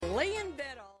lay in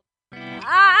bed all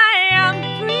I am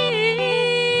free.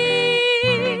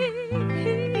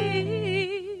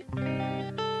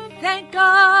 Thank God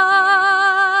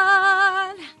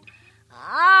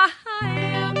I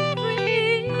am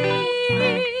free.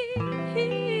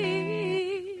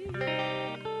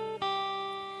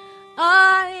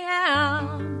 I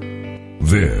am.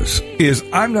 This is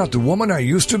I'm Not the Woman I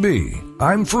Used to Be.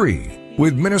 I'm Free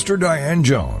with Minister Diane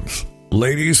Jones.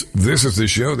 Ladies, this is the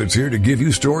show that's here to give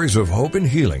you stories of hope and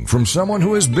healing from someone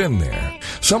who has been there,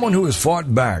 someone who has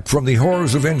fought back from the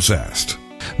horrors of incest.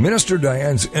 Minister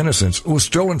Diane's innocence was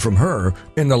stolen from her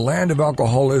in the land of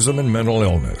alcoholism and mental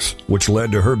illness, which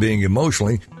led to her being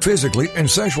emotionally, physically, and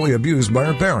sexually abused by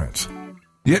her parents.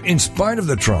 Yet, in spite of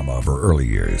the trauma of her early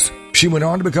years, she went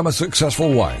on to become a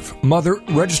successful wife, mother,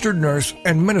 registered nurse,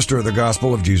 and minister of the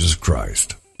gospel of Jesus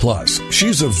Christ. Plus,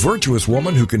 she's a virtuous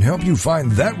woman who can help you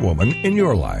find that woman in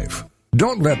your life.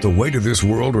 Don't let the weight of this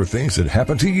world or things that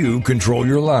happen to you control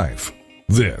your life.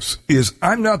 This is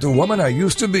I'm Not the Woman I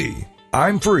Used to Be.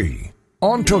 I'm Free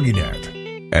on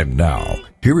TogiNet. And now,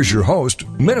 here is your host,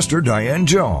 Minister Diane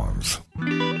Jones.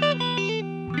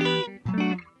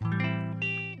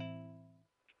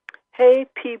 Hey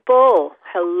people,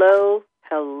 hello.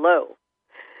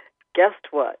 Guess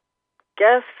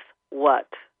what?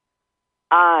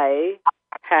 I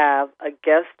have a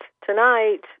guest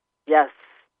tonight. Yes,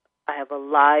 I have a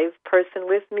live person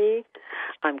with me.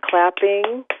 I'm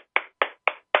clapping.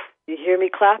 You hear me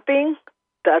clapping?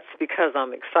 That's because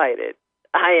I'm excited.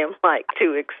 I am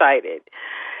too excited.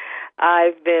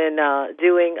 I've been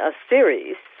doing a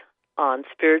series on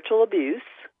spiritual abuse.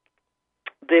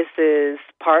 This is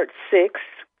part 6.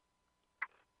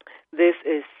 This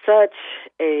is such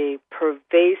a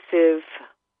pervasive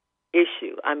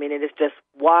issue. I mean, it is just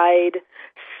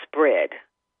widespread,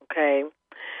 okay?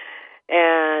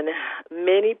 And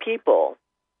many people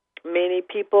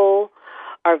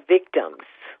are victims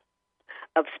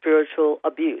of spiritual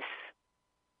abuse,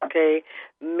 okay?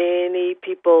 Many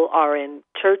people are in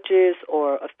churches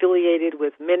or affiliated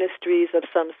with ministries of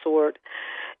some sort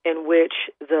in which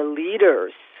the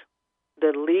leaders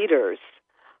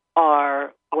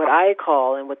are what I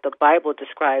call and what the Bible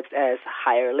describes as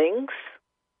hirelings,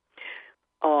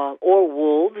 or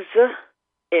wolves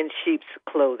in sheep's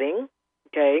clothing,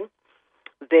 okay?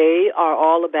 They are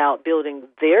all about building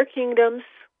their kingdoms,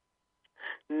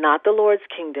 not the Lord's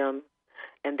kingdom,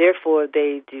 and therefore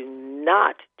they do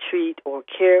not treat or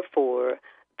care for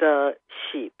the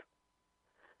sheep,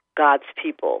 God's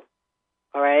people,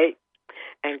 all right?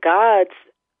 And God's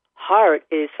heart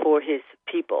is for his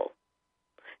people.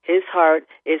 His heart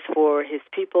is for his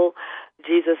people.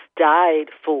 Jesus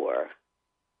died for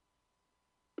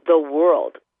the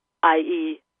world,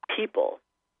 i.e. people,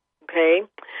 okay?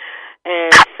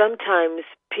 And sometimes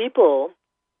people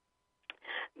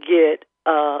get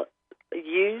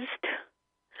used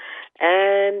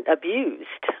and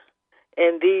abused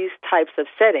in these types of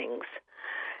settings.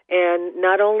 And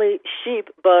not only sheep,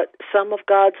 but some of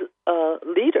God's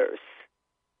leaders,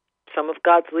 some of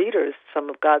God's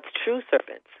true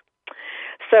servants.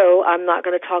 So I'm not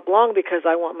going to talk long because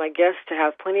I want my guests to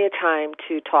have plenty of time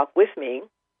to talk with me.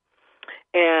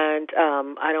 And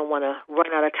I don't want to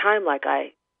run out of time like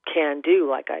I tend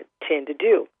to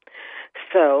do.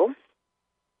 So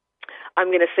I'm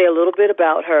going to say a little bit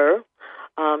about her.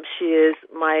 She is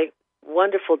my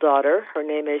wonderful daughter. Her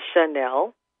name is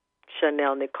Chanel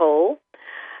Nicole.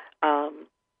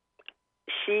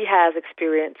 She has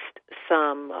experienced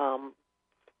some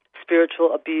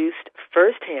spiritual abuse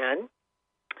firsthand.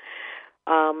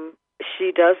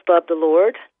 She does love the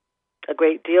Lord a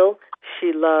great deal.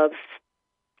 She loves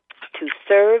to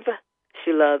serve.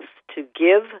 She loves to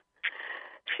give.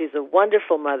 She's a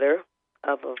wonderful mother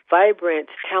of a vibrant,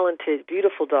 talented,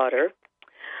 beautiful daughter.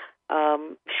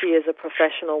 She is a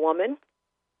professional woman.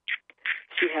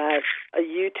 She has a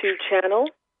YouTube channel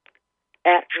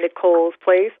at Nicole's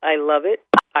Place. I love it.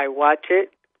 I watch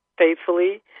it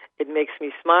faithfully. It makes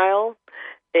me smile.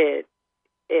 It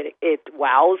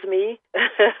wows me.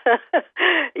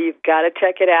 You've got to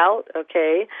check it out,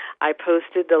 okay? I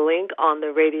posted the link on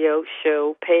the radio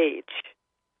show page,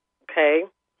 okay?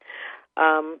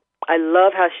 I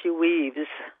love how she weaves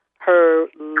her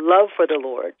love for the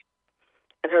Lord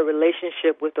and her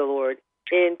relationship with the Lord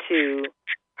into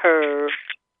her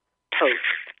post.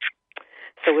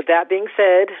 So with that being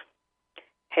said,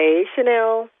 hey,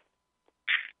 Chanel.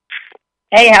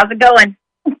 Hey, how's it going?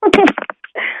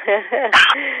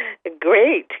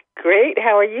 Great.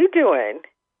 How are you doing?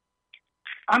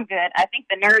 I'm good. I think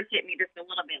the nerves hit me just a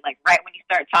little bit, like right when you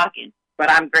start talking, but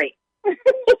I'm great.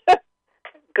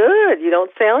 Good. You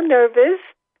don't sound nervous.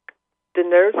 The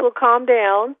nerves will calm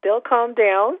down. They'll calm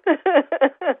down.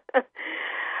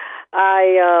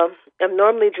 I am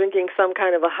normally drinking some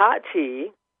kind of a hot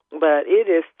tea, but it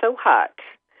is so hot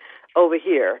over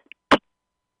here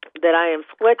that I am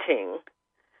sweating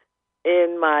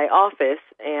in my office,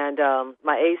 and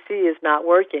my AC is not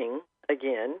working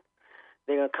again.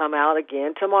 They're going to come out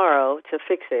again tomorrow to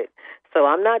fix it. So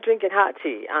I'm not drinking hot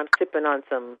tea. I'm sipping on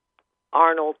some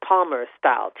Arnold Palmer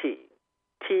style tea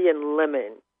and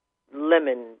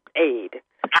lemonade.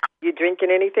 You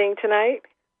drinking anything tonight?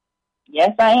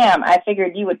 Yes, I am. I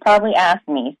figured you would probably ask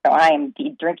me, so I am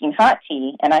drinking hot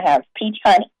tea, and I have peach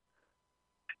honey.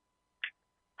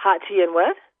 Hot tea and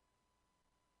what?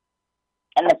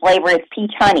 And the flavor is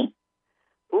peach honey.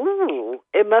 Ooh,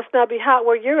 it must not be hot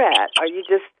where you're at. Are you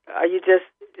just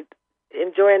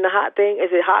enjoying the hot thing?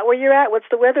 Is it hot where you're at? What's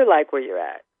the weather like where you're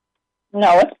at?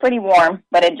 No, it's pretty warm,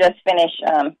 but it just finished.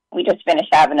 We just finished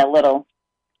having a little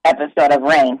episode of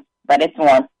rain, but it's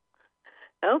warm.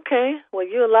 Okay, well,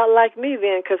 you're a lot like me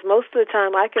then, because most of the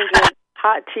time I can drink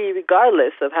hot tea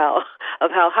regardless of how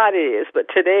hot it is. But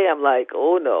today I'm like,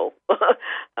 oh no,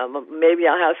 maybe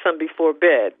I'll have some before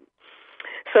bed.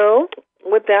 So,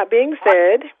 with that being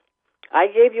said, I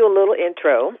gave you a little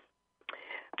intro.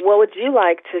 What would you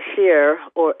like to share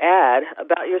or add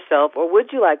about yourself, or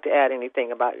would you like to add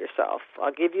anything about yourself?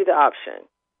 I'll give you the option.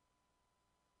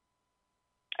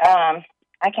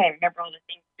 I can't remember all the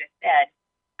things you just said.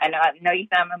 I know you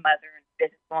said I'm a mother and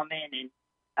businesswoman, and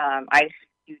I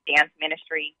do dance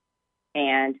ministry,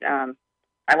 and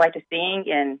I like to sing,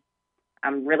 and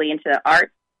I'm really into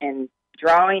art and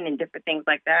drawing and different things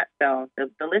like that. So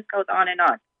the list goes on and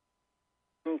on.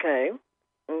 Okay.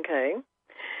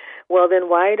 Well, then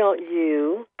why don't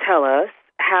you tell us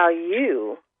how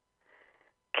you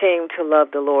came to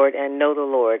love the Lord and know the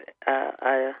Lord?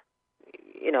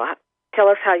 Tell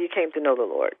us how you came to know the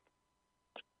Lord.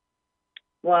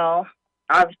 Well,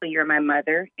 obviously you're my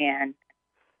mother, and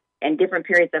in different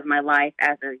periods of my life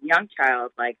as a young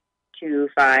child, like 2,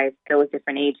 5, those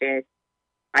different ages,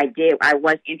 I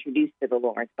was introduced to the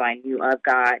Lord, so I knew of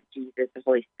God, Jesus, the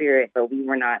Holy Spirit, but we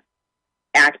were not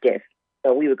active.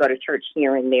 So we would go to church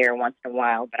here and there once in a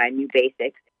while, but I knew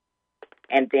basics.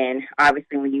 And then,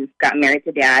 obviously, when you got married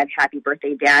to Dad, happy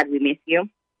birthday, Dad, we miss you.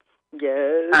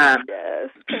 Yes.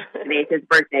 Today's his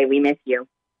birthday, we miss you.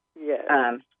 Yes.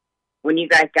 When you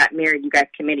guys got married, you guys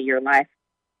committed your life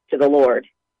to the Lord,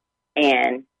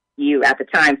 and you, at the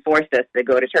time, forced us to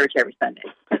go to church every Sunday.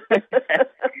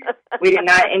 We did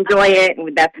not enjoy it,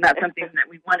 and that's not something that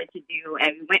we wanted to do,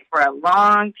 and we went for a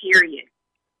long period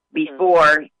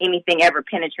before anything ever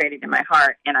penetrated in my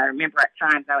heart. And I remember at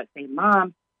times I would say,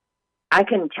 Mom, I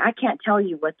can't tell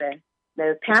you what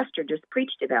the pastor just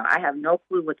preached about. I have no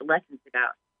clue what the lesson's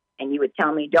about. And you would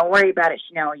tell me, don't worry about it,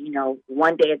 Chanel.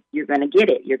 One day you're going to get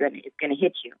it. It's going to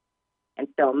hit you. And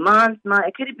so months,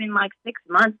 it could have been like 6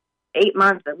 months, 8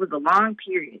 months. It was a long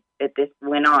period that this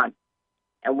went on.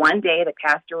 And one day the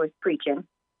pastor was preaching,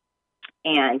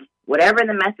 and whatever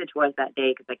the message was that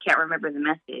day, because I can't remember the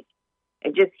message,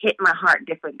 it just hit my heart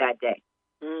different that day.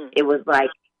 It was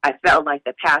like I felt like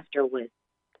the pastor was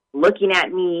looking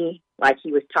at me, like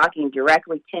he was talking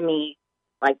directly to me,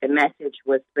 like the message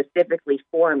was specifically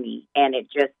for me, and it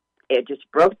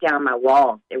just broke down my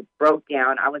walls. It broke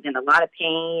down. I was in a lot of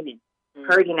pain and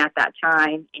hurting at that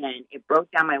time, and it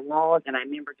broke down my walls, and I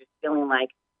remember just feeling like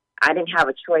I didn't have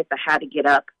a choice. I had to get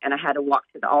up, and I had to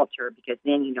walk to the altar, because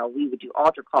then, we would do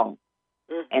altar calls.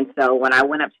 And so when I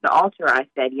went up to the altar, I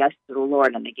said yes to the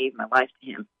Lord, and I gave my life to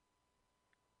him.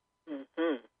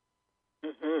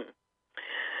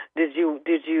 Did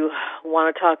you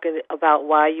want to talk about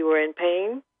why you were in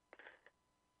pain?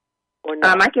 Or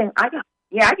no? I can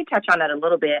touch on that a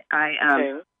little bit.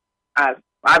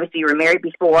 Obviously you were married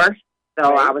before,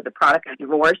 so I was a product of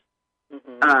divorce.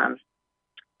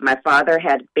 My father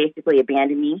had basically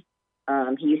abandoned me.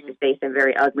 He used to say some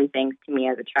very ugly things to me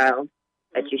as a child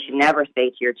that you should never say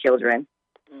to your children.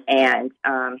 And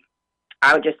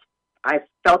I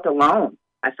felt alone.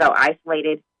 I felt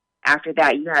isolated. After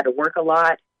that, you had to work a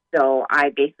lot. So I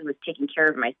basically was taking care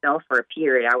of myself for a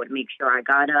period. I would make sure I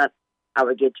got up. I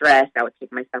would get dressed. I would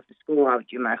take myself to school. I would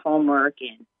do my homework.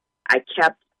 And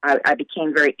I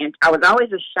became very, I was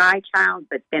always a shy child,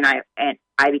 but then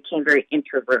I became very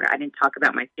introverted. I didn't talk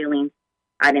about my feelings.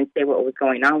 I didn't say what was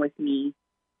going on with me.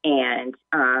 And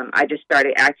I just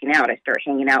started acting out. I started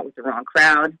hanging out with the wrong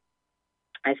crowd.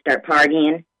 I started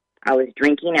partying. I was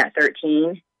drinking at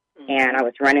 13, and I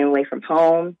was running away from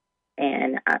home.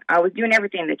 And I was doing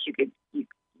everything that you could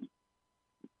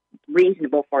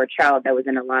reasonable for a child that was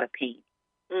in a lot of pain.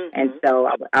 And so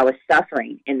I was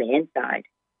suffering in the inside.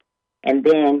 And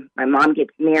then my mom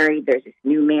gets married. There's this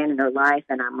new man in her life,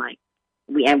 and I'm like,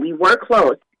 we were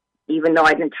close, even though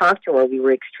I didn't talk to her. We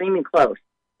were extremely close.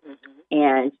 Mm-hmm.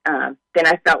 And then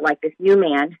I felt like this new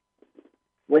man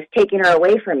was taking her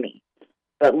away from me.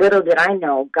 But little did I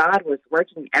know, God was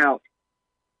working out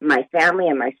my family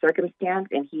and my circumstance,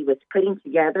 and he was putting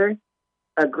together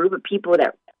a group of people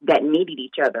that needed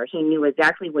each other. He knew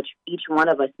exactly what each one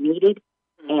of us needed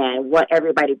and what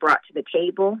everybody brought to the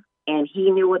table, and he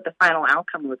knew what the final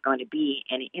outcome was going to be,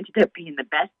 and it ended up being the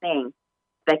best thing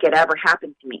that could ever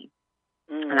happen to me.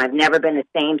 And I've never been the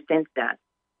same since that.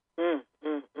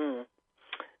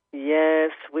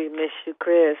 Yes, we miss you,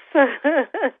 Chris.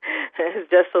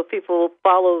 Just so people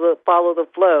follow the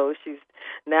flow. She's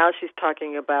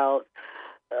talking about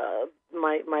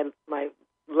my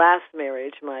last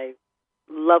marriage, my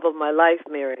love of my life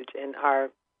marriage, and our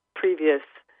previous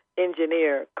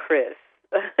engineer, Chris.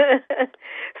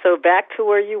 So back to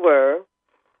where you were.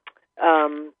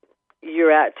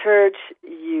 You're at church.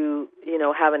 You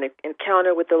have an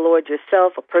encounter with the Lord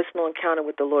yourself, a personal encounter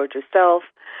with the Lord yourself.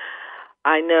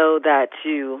 I know that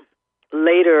you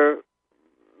later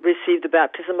received the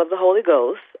baptism of the Holy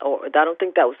Ghost. Or I don't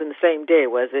think that was in the same day,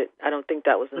 was it? I don't think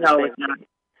that was in the same day. No,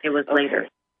 it was later.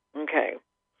 Okay.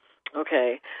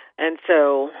 And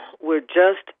so we're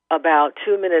just about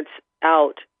 2 minutes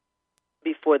out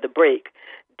before the break.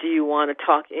 Do you want to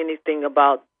talk anything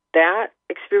about that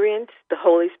experience, the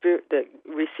Holy Spirit, the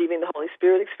receiving the Holy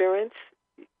Spirit experience?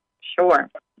 Sure.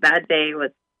 That day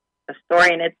was a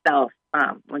story in itself.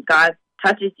 When God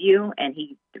touches you and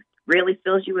he really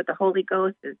fills you with the Holy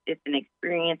Ghost, it's an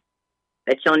experience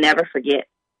that you'll never forget.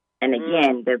 And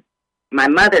again, my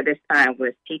mother this time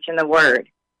was teaching the Word,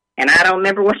 and I don't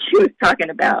remember what she was talking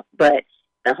about, but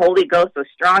the Holy Ghost was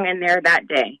strong in there that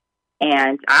day.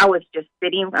 And I was just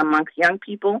sitting amongst young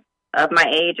people of my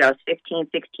age. I was 15,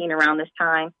 16 around this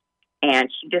time,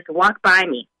 and she just walked by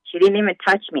me. She didn't even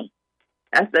touch me.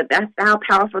 That's how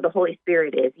powerful the Holy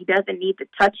Spirit is. He doesn't need to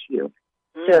touch you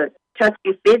to touch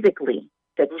you physically,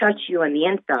 to touch you on the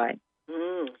inside.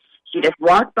 She just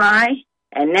walked by,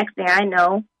 and next thing I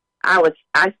know, I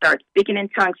started speaking in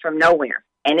tongues from nowhere,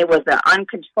 and it was an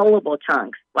uncontrollable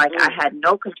tongues. Like I had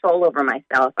no control over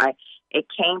myself. It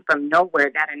came from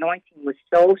nowhere. That anointing was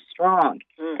so strong,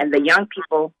 and the young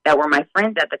people that were my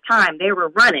friends at the time, they were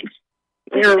running.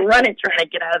 They were running, trying to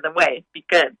get out of the way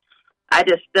because I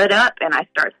just stood up and I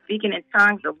started speaking in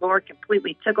tongues. The Lord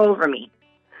completely took over me.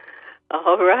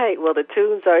 All right. Well, the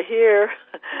tunes are here.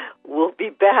 We'll be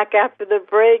back after the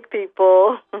break,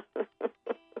 people.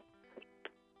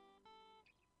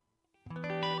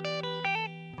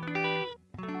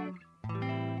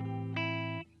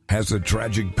 Has the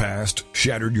tragic past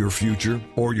shattered your future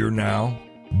or your now?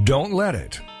 Don't let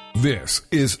it. This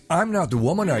is I'm Not the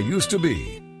Woman I Used to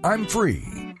Be. I'm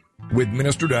Free with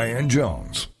Minister Diane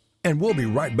Jones. And we'll be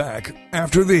right back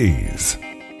after these.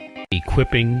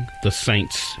 Equipping the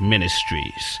Saints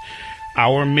Ministries.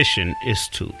 Our mission is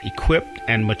to equip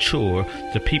and mature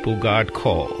the people God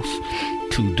calls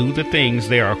to do the things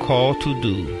they are called to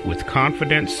do with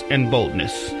confidence and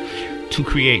boldness, to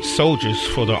create soldiers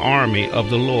for the army of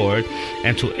the Lord,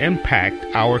 and to impact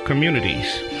our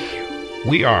communities.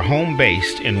 We are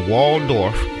home-based in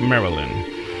Waldorf, Maryland.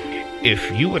 If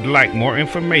you would like more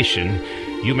information,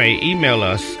 you may email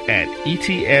us at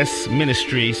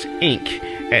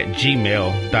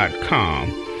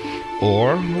etsministriesinc@gmail.com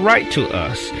or write to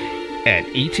us at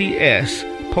ETS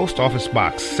Post Office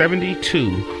Box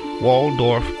 72,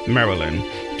 Waldorf, Maryland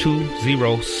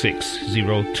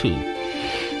 20602.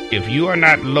 If you are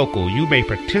not local, you may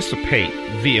participate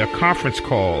via conference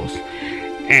calls,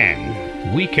 and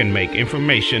we can make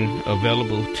information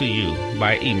available to you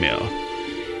by email.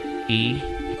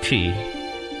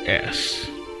 ETS.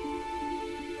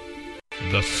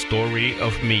 The Story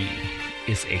of Me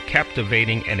is a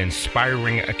captivating and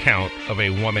inspiring account of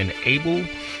a woman able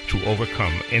to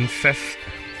overcome incest,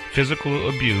 physical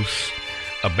abuse,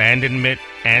 abandonment,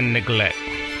 and neglect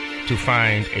to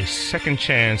find a second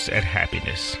chance at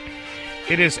happiness.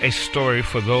 It is a story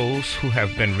for those who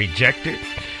have been rejected,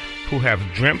 who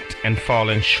have dreamt and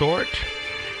fallen short,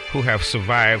 who have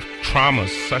survived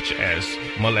traumas such as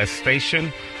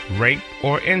molestation, rape,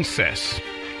 or incest.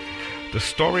 The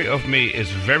Story of Me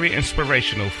is very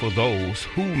inspirational for those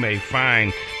who may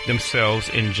find themselves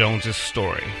in Jones's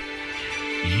story.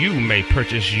 You may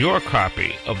purchase your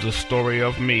copy of The Story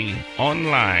of Me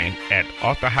online at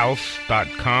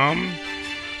authorhouse.com,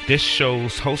 this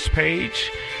show's host page,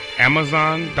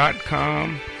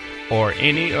 Amazon.com, or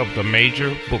any of the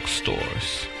major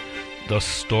bookstores. The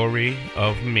Story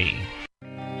of Me.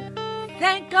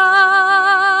 Thank God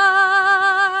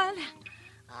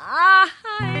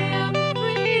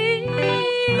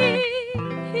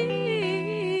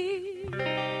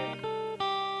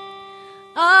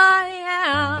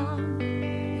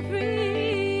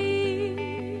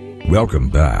Welcome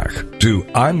back to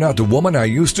I'm Not the Woman I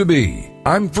Used to Be.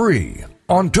 I'm Free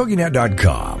on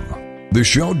TogiNet.com, the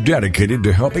show dedicated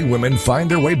to helping women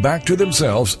find their way back to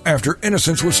themselves after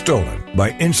innocence was stolen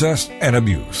by incest and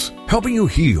abuse. Helping you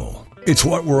heal. It's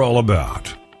what we're all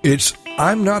about. It's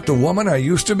I'm Not the Woman I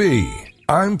Used to Be.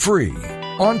 I'm Free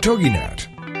on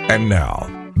TogiNet. And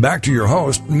now, back to your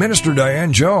host, Minister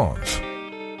Diane Jones.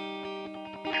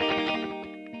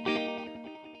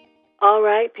 All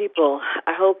right, people.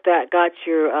 I hope that got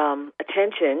your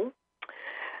attention.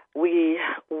 We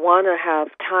want to have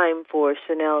time for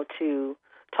Chanel to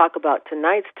talk about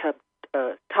tonight's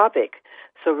topic,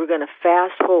 so we're going to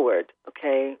fast forward,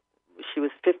 okay? She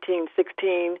was 15,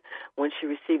 16 when she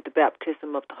received the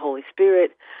baptism of the Holy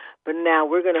Spirit, but now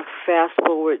we're going to fast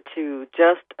forward to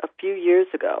just a few years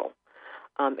ago,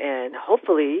 and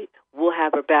hopefully we'll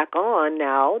have her back on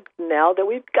now that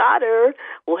we've got her.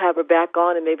 We'll have her back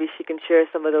on, and maybe she can share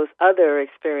some of those other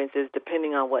experiences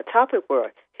depending on what topic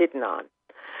we're hitting on.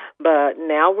 But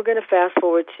now we're going to fast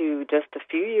forward to just a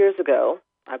few years ago.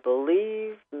 I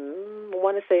believe, I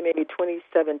want to say maybe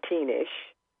 2017-ish,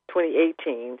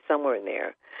 2018, somewhere in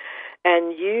there.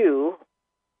 And you,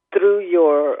 through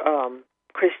your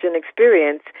Christian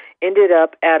experience, ended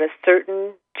up at a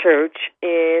certain church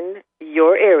in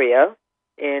your area,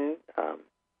 in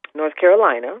North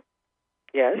Carolina,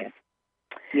 yes?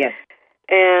 Yes.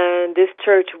 And this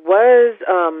church was,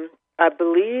 I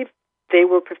believe, they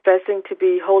were professing to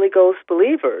be Holy Ghost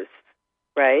believers,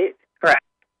 right? Correct.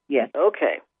 Yes.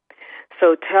 Okay.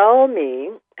 So tell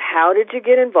me, how did you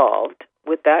get involved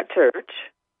with that church?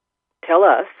 Tell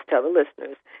us, tell the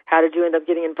listeners, how did you end up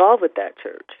getting involved with that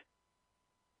church?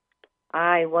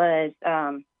 I was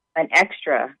an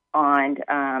extra on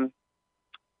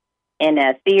in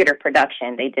a theater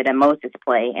production. They did a Moses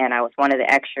play, and I was one of the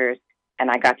extras,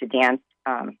 and I got to dance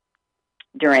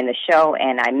during the show,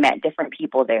 and I met different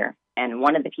people there. And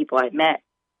one of the people I met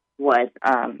was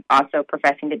also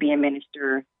professing to be a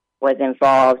minister, was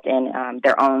involved in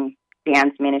their own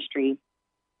dance ministry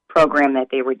program that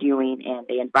they were doing, and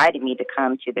they invited me to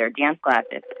come to their dance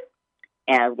classes.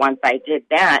 And once I did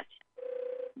that,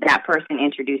 that person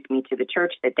introduced me to the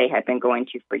church that they had been going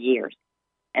to for years.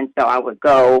 And so I would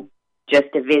go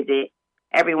just to visit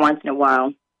every once in a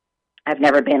while. I've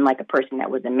never been like a person that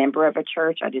was a member of a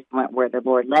church. I just went where the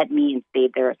Lord led me and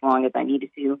stayed there as long as I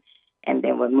needed to, and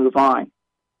then would move on.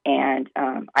 And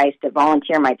I used to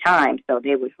volunteer my time, so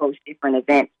they would host different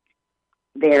events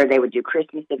there. They would do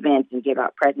Christmas events and give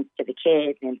out presents to the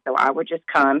kids, and so I would just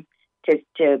come to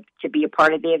be a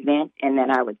part of the event, and then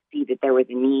I would see that there was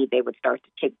a need. They would start to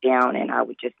tick down, and I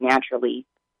would just naturally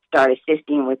start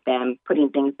assisting with them, putting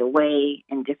things away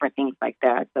and different things like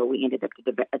that. So we ended up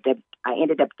I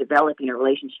ended up developing a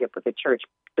relationship with the church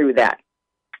through that.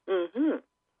 Mm-hmm.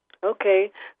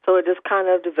 Okay, so it just kind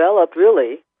of developed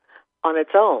really on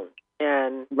its own.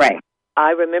 And right.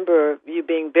 I remember you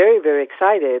being very, very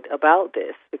excited about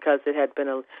this because it had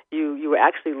been you were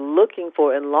actually looking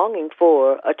for and longing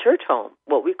for a church home,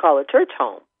 what we call a church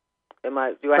home. Do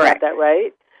I Correct. have that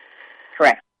right?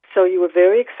 Correct. So you were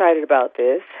very excited about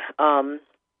this.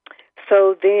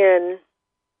 So then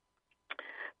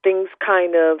things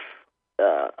kind of,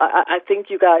 I think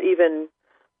you got even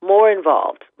more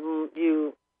involved.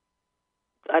 I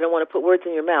don't want to put words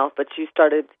in your mouth, but you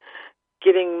started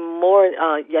getting more.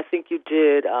 I think you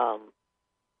did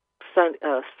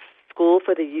school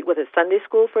for the youth. Was it Sunday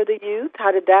school for the youth?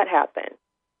 How did that happen?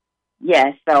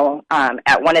 Yes. So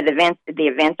at one of the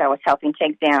events I was helping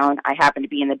take down, I happened to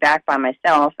be in the back by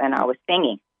myself, and I was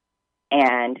singing.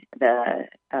 And the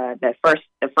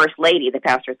first lady, the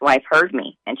pastor's wife, heard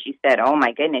me, and she said, "Oh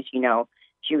my goodness,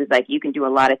 she was like, you can do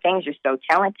a lot of things. You're so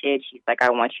talented." She's like,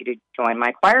 "I want you to join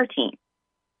my choir team."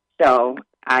 So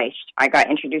I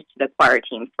got introduced to the choir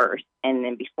team first, and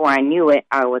then before I knew it,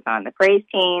 I was on the praise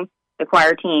team, the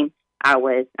choir team. I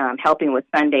was helping with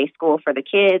Sunday school for the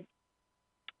kids.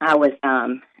 I was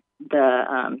the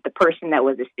person that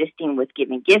was assisting with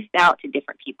giving gifts out to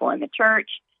different people in the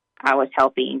church. I was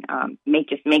helping make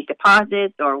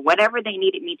deposits or whatever they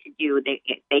needed me to do.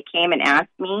 They came and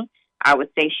asked me. I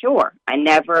would say sure. I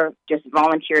never just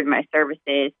volunteered my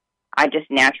services. I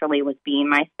just naturally was being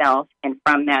myself, and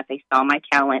from that they saw my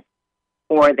talent,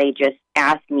 or they just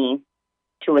asked me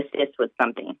to assist with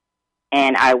something.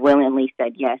 And I willingly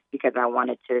said yes because I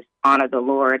wanted to honor the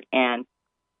Lord, and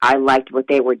I liked what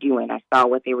they were doing. I saw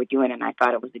what they were doing, and I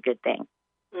thought it was a good thing.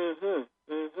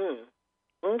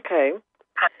 Okay.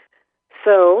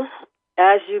 So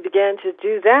as you began to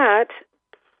do that,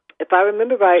 if I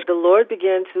remember right, the Lord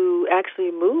began to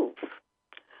actually move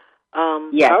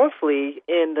Yes. powerfully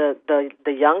in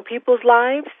the young people's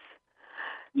lives.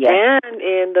 Yes. and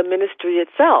in the ministry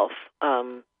itself.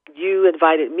 You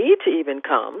invited me to even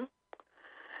come.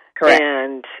 Correct.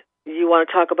 And you want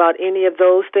to talk about any of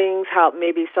those things, how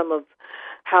maybe some of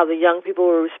how the young people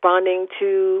were responding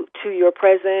to your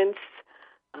presence?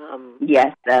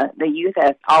 Yes, the youth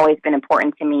has always been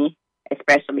important to me,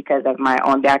 especially because of my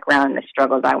own background and the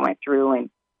struggles I went through and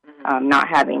not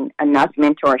having enough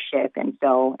mentorship. And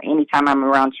so anytime I'm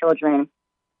around children,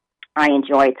 I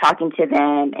enjoy talking to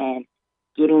them and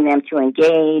getting them to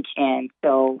engage. And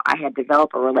so I had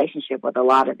developed a relationship with a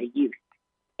lot of the youth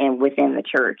and within the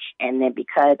church. And then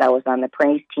because I was on the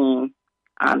praise team,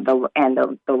 the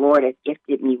Lord has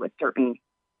gifted me with certain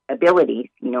abilities.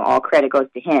 You know, all credit goes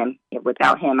to Him.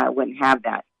 Without Him, I wouldn't have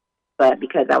that. But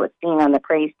because I was seen on the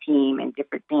praise team and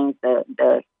different things,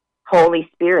 the Holy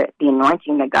Spirit, the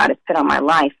anointing that God has put on my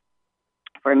life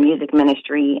for music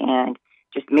ministry and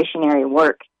just missionary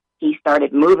work, He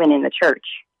started moving in the church.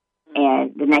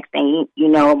 And the next thing you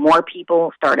know, more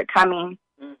people started coming.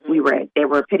 They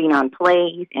were putting on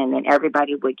plays, and then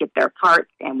everybody would get their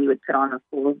parts, and we would put on a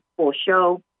full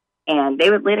show. And they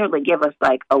would literally give us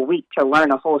like a week to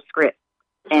learn a whole script,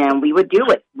 and we would do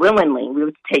it willingly. We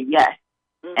would say yes.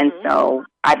 And so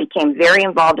I became very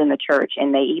involved in the church,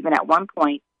 and they even at one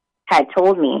point had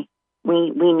told me,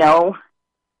 we know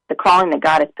the calling that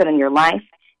God has put in your life.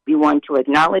 We want to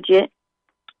acknowledge it.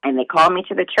 And they called me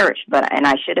to the church, and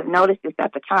I should have noticed this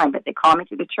at the time, but they called me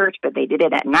to the church, but they did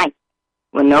it at night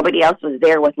when nobody else was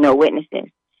there with no witnesses.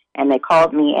 And they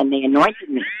called me and they anointed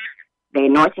me. They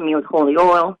anointed me with holy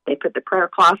oil. They put the prayer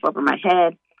cloth over my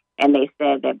head, and they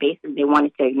said that basically they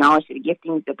wanted to acknowledge the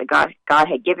giftings that God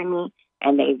had given me,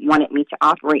 and they wanted me to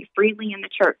operate freely in the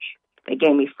church. They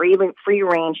gave me free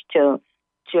range to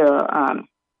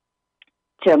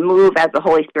move as the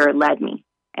Holy Spirit led me.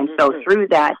 And so through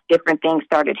that, different things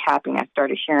started happening. I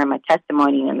started sharing my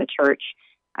testimony in the church.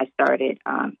 I started,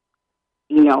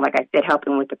 like I said,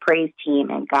 helping with the praise team,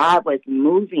 and God was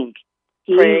moving.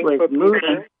 He was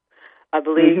moving. I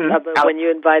believe when you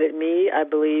invited me, I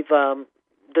believe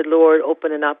the Lord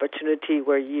opened an opportunity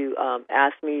where you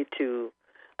asked me to,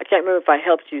 I can't remember if I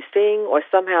helped you sing or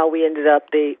somehow we ended up,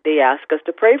 they asked us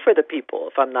to pray for the people,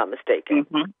 if I'm not mistaken.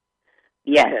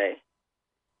 Yes. Okay.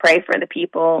 Pray for the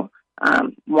people.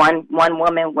 One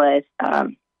woman was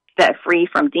set free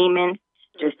from demons.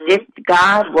 Just this,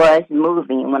 God was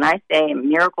moving. When I say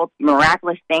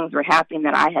miraculous things were happening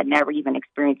that I had never even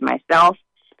experienced myself.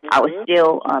 I was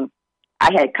still, I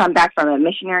had come back from a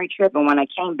missionary trip, and when I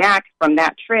came back from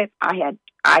that trip,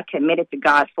 I committed to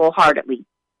God full-heartedly.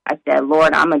 I said,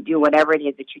 Lord, I'm going to do whatever it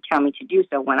is that you tell me to do.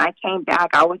 So when I came back,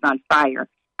 I was on fire.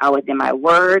 I was in my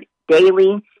word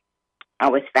daily. I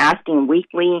was fasting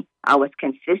weekly. I was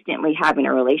consistently having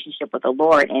a relationship with the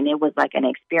Lord, and it was like an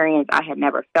experience I had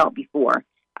never felt before.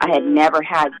 I had never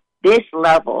had this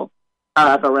level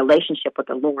of a relationship with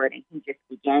the Lord, and He just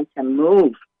began to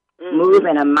move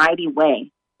in a mighty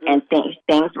way, and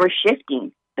things were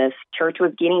shifting. The church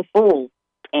was getting full,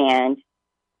 and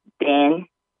then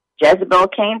Jezebel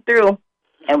came through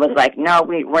and was like, no,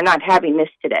 we're not having this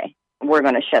today. We're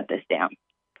going to shut this down.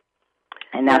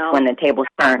 And that's when the tables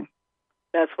turned.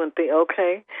 That's one thing.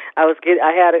 Okay, I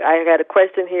had a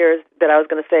question here that I was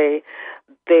going to say.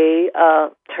 They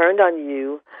turned on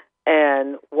you,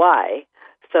 and why?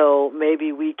 So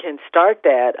maybe we can start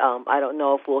that. I don't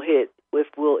know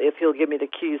if he'll give me the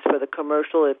cues for the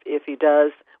commercial. If he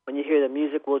does, when you hear the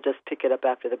music, we'll just pick it up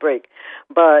after the break.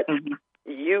 But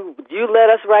you led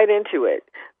us right into it.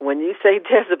 When you say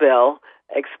Jezebel,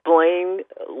 explain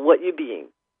what you mean.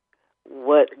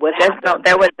 What happened?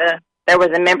 There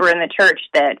was a member in the church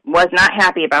that was not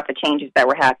happy about the changes that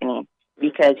were happening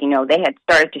because, they had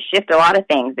started to shift a lot of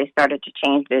things. They started to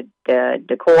change the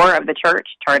decor of the church,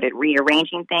 started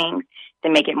rearranging things to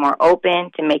make it more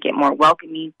open, to make it more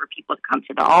welcoming for people to come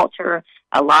to the altar.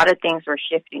 A lot of things were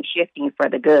shifting for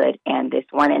the good, and this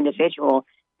one individual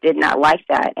did not like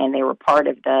that, and they were part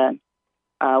of the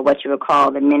what you would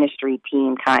call the ministry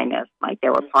team, kind of. Like they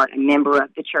were a member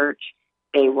of the church.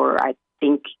 They were, I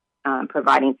think,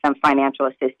 providing some financial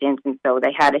assistance, and so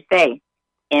they had a say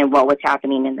in what was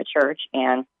happening in the church,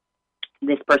 and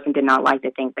this person did not like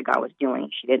the things that God was doing.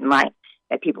 She didn't like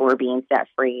that people were being set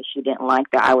free. She didn't like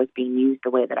that I was being used the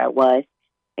way that I was.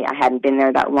 I hadn't been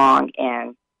there that long,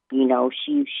 and,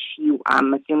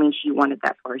 I'm assuming she wanted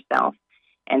that for herself.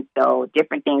 And so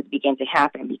different things began to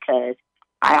happen because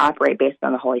I operate based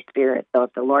on the Holy Spirit. So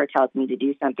if the Lord tells me to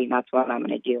do something, that's what I'm going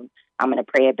to do. I'm going to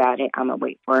pray about it. I'm going to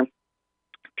wait for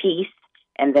peace,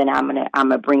 and then I'm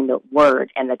gonna bring the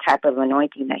word and the type of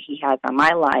anointing that He has on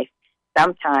my life.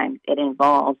 Sometimes it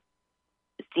involves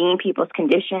seeing people's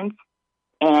conditions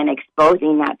and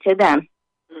exposing that to them,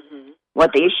 Mm-hmm.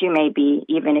 what the issue may be,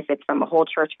 even if it's from a whole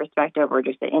church perspective or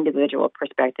just an individual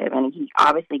perspective. And he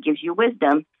obviously gives you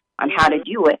wisdom on how to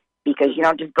do it, because you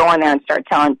don't just go in there and start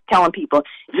telling people,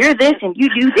 you're this and you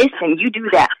do this and you do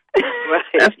that. Right.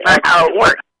 That's not how it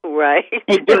works. Right.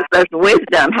 It gives us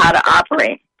wisdom how to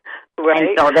operate. Right.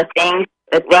 And so the things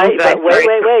Right, that but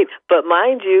wait. But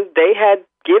mind you, they had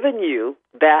given you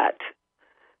that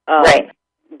right.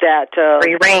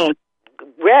 Free reign.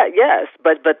 Yes,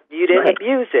 but you didn't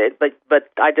abuse it. But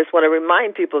I just want to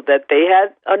remind people that they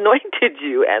had anointed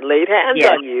you and laid hands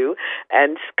on you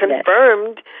and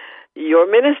confirmed your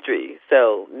ministry.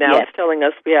 So now it's telling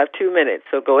us we have 2 minutes.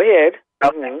 So go ahead.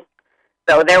 Okay. Mm-hmm.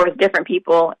 So there was different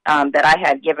people that I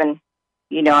had given,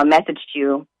 a message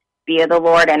to via the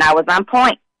Lord, and I was on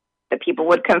point. The people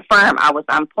would confirm I was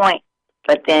on point,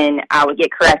 but then I would get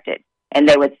corrected, and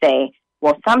they would say,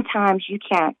 well, sometimes you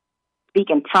can't speak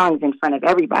in tongues in front of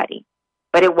everybody.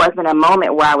 But it wasn't a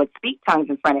moment where I would speak tongues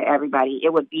in front of everybody.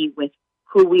 It would be with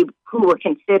who were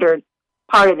considered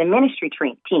part of the ministry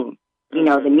team.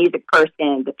 The music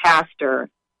person, the pastor,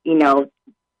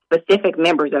 specific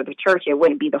members of the church. It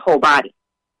wouldn't be the whole body.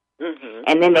 Mm-hmm.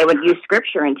 And then they would use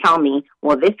scripture and tell me,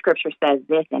 well, this scripture says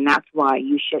this, and that's why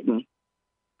you shouldn't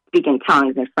speak in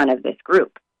tongues in front of this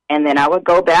group. And then I would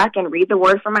go back and read the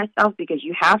word for myself, because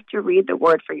you have to read the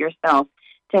word for yourself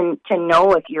to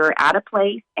know if you're out of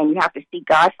place, and you have to seek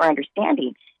God for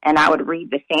understanding. And I would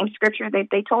read the same scripture that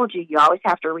they told you. You always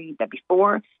have to read the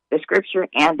before, the scripture,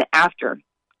 and the after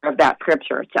of that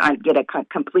scripture to get a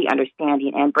complete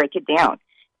understanding and break it down.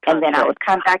 And then I would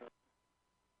come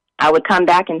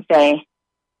back and say,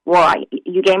 well,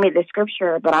 you gave me the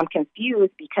scripture, but I'm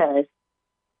confused because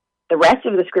the rest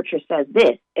of the scripture says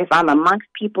this. If I'm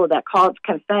amongst people that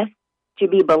confess to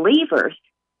be believers,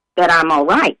 that I'm all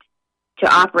right to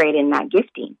operate in that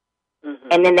gifting. Mm-hmm.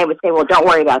 And then they would say, well, don't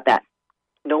worry about that.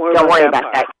 Don't worry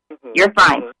about that. Mm-hmm. You're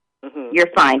fine. Mm-hmm.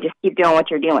 You're fine. Just keep doing what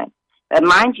you're doing. But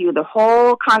mind you, the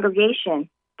whole congregation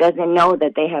doesn't know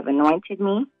that they have anointed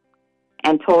me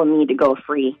and told me to go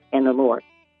free in the Lord.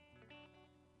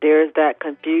 There's that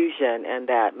confusion and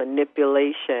that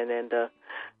manipulation, and the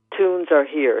tunes are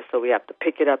here, so we have to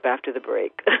pick it up after the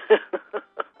break.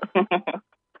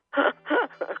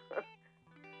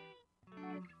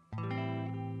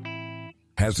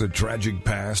 Has the tragic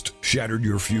past shattered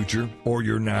your future or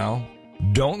your now?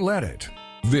 Don't let it.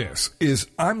 This is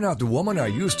I'm Not the Woman I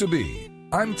Used to Be.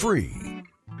 I'm Free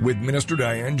with Minister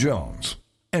Diane Jones.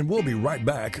 And we'll be right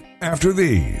back after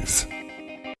these.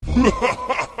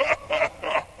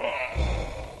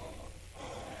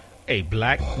 A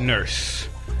black nurse.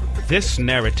 This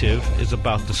narrative is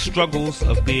about the struggles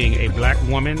of being a black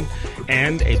woman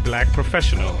and a black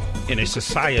professional in a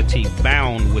society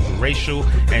bound with racial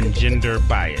and gender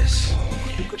bias.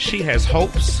 She has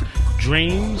hopes,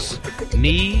 dreams,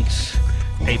 needs,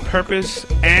 a purpose,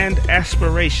 and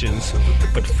aspirations,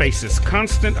 but faces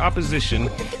constant opposition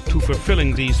to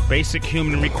fulfilling these basic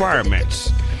human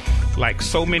requirements. Like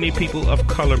so many people of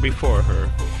color before her,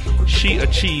 she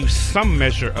achieves some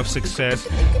measure of success,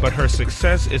 but her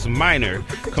success is minor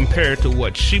compared to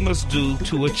what she must do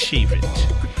to achieve it.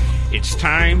 It's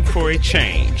time for a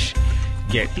change.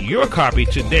 Get your copy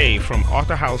today from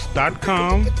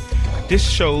authorhouse.com, this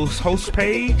show's host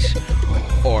page,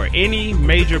 or any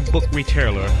major book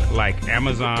retailer like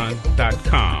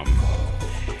Amazon.com.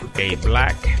 A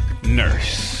black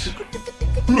nurse.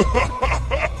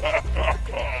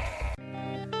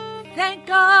 Thank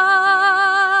God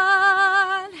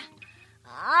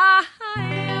I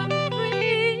am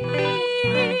free.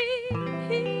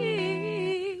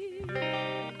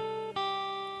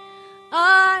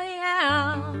 I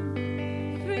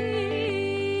am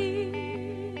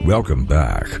free. Welcome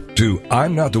back to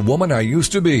I'm Not the Woman I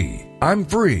Used to Be. I'm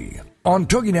Free on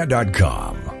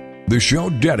TogiNet.com. The show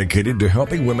dedicated to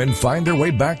helping women find their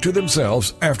way back to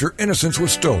themselves after innocence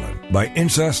was stolen by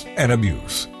incest and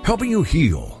abuse. Helping you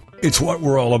heal. It's what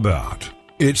we're all about.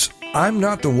 It's I'm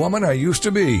Not the Woman I Used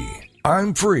to Be.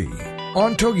 I'm Free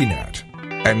on TogiNet.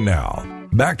 And now,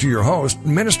 back to your host,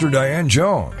 Minister Diane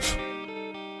Jones.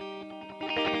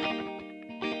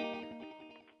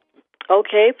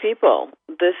 Okay, people,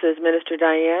 this is Minister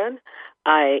Diane.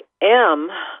 I am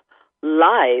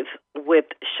live with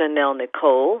Chanel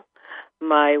Nicole,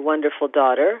 my wonderful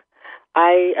daughter.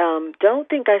 I don't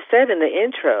think I said in the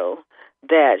intro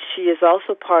that she is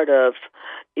also part of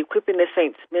Equipping the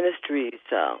Saints Ministries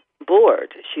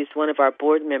board. She's one of our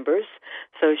board members,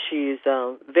 so she's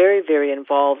very, very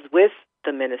involved with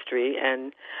the ministry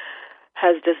and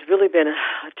has just really been a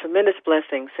tremendous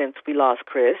blessing since we lost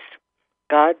Chris.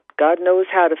 God knows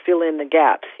how to fill in the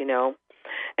gaps,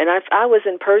 And if I was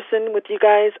in person with you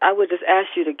guys, I would just ask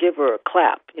you to give her a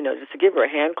clap, just to give her a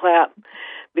hand clap,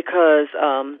 because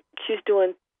she's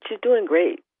doing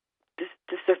great. This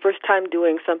is her first time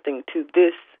doing something to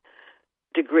this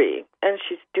degree, and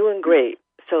she's doing great.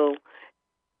 So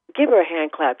give her a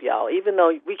hand clap, y'all. Even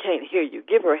though we can't hear you,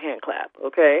 give her a hand clap,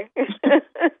 okay?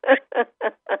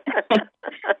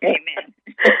 Amen.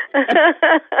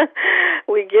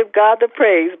 We give God the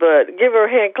praise, but give her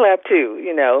a hand clap too,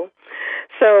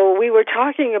 So we were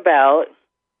talking about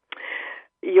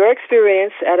your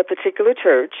experience at a particular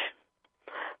church.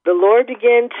 The Lord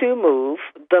began to move.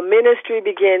 The ministry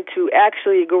began to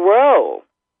actually grow.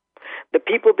 The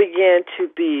people began to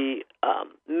be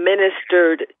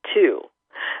ministered to.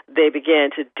 They began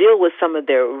to deal with some of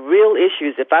their real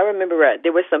issues. If I remember right,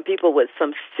 there were some people with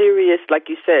some serious, like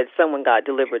you said, someone got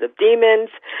delivered of demons.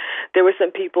 There were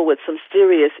some people with some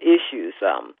serious issues.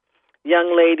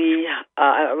 Young lady,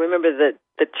 I remember that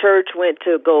the church went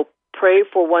to go pray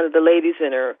for one of the ladies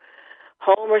in her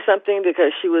home or something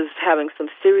because she was having some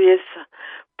serious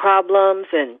problems,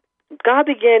 and God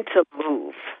began to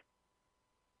move.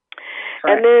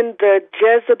 Right. And then the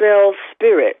Jezebel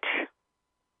spirit,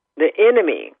 the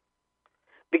enemy,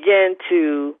 began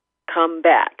to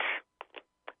combat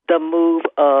the move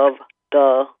of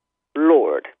the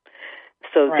Lord.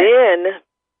 So then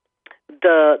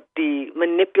the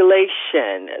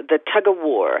manipulation, the tug of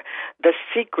war, the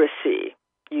secrecy.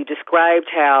 You described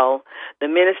how the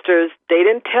ministers, they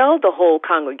didn't tell the whole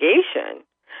congregation.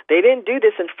 They didn't do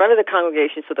this in front of the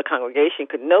congregation so the congregation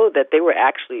could know that they were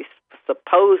actually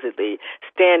supposedly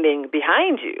standing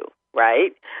behind you,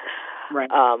 right? Right.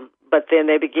 But then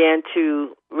they began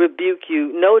to rebuke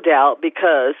you, no doubt,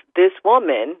 because this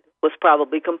woman was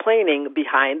probably complaining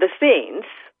behind the scenes,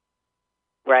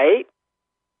 right?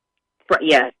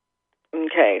 Yes.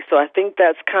 Okay, so I think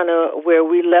that's kind of where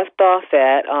we left off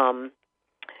at.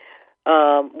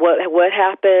 What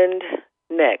happened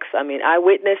next? I mean, I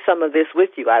witnessed some of this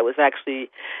with you. I was actually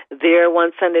there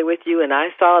one Sunday with you, and I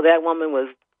saw that woman was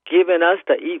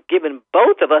giving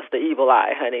both of us the evil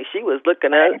eye, honey. She was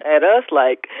looking at us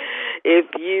like if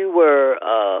you were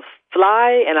a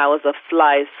fly and I was a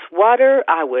fly swatter,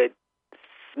 I would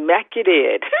smack you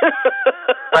dead.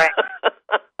 Right.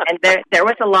 And there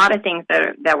was a lot of things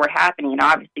that were happening.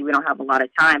 Obviously, we don't have a lot of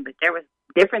time, but there was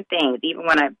different things. Even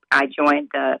when I joined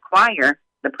the choir,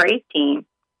 the praise team,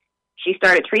 she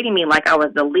started treating me like I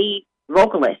was the lead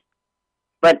vocalist,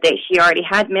 but she already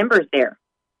had members there.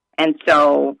 And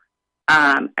so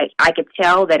I could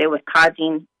tell that it was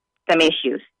causing some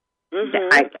issues.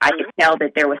 Mm-hmm. I could tell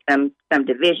that there was some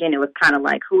division. It was kind of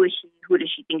like, who is she? Who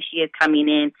does she think she is coming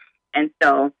in? And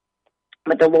so,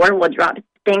 but the Lord will drop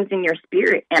things in your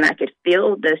spirit, and I could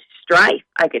feel the strife.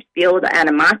 I could feel the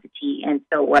animosity. And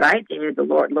so what I did, the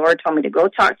Lord told me to go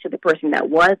talk to the person that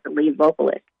was the lead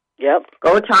vocalist. Yep.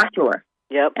 Go talk to her.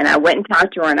 Yep. And I went and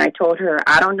talked to her, and I told her,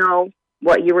 I don't know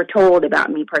what you were told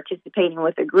about me participating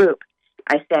with a group.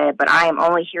 I said, but I am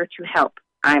only here to help.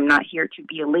 I am not here to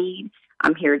be a lead.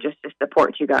 I'm here just to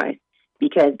support you guys,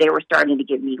 because they were starting to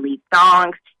give me lead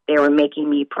songs. They were making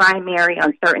me primary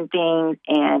on certain things,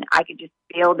 and I could just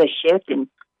feel the shift. And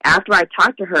after I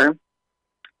talked to her,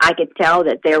 I could tell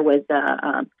that there was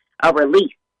a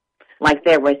release, like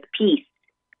there was peace.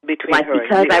 Between her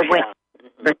and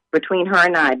you. Between her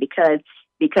and I, because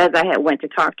I had went to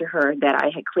talk to her, that I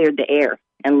had cleared the air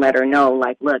and let her know,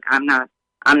 like, look, I'm not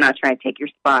trying to take your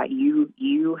spot.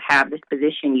 You have this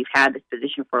position. You've had this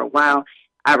position for a while.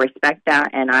 I respect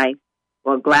that, and I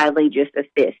will gladly just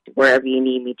assist wherever you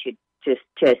need me to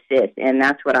assist, and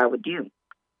that's what I would do.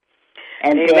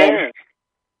 And Amen.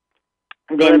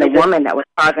 then the woman that was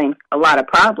causing a lot of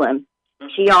problems,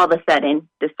 she all of a sudden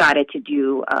decided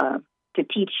to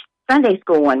teach Sunday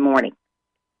school one morning.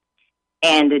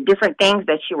 And the different things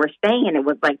that she was saying, it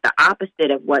was like the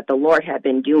opposite of what the Lord had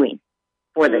been doing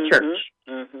for the church.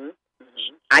 Mm-hmm. Mm-hmm.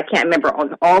 I can't remember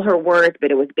all her words,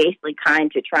 but it was basically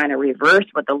kind to trying to reverse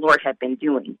what the Lord had been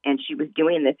doing. And she was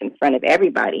doing this in front of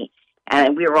everybody.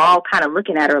 And we were all kind of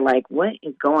looking at her like, what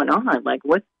is going on? Like,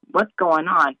 what's going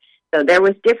on? So there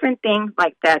was different things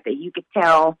like that you could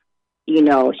tell,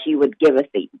 she would give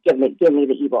me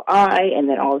the evil eye, and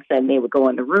then all of a sudden they would go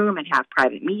in the room and have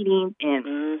private meetings, and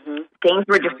things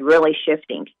were just really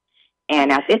shifting.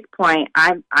 And at this point,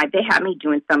 they had me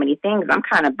doing so many things. I'm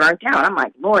kind of burnt out. I'm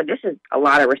like, Lord, this is a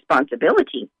lot of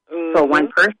responsibility for one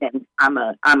person. I'm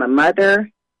a mother.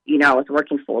 I was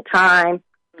working full time.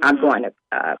 I'm going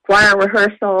to choir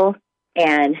rehearsal.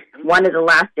 And one of the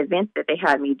last events that they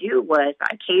had me do was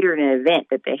I catered an event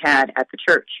that they had at the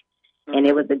church. And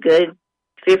it was a good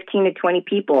 15 to 20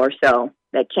 people or so.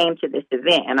 that came to this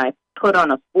event, and I put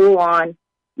on a full-on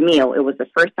meal. It was the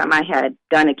first time I had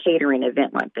done a catering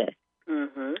event like this.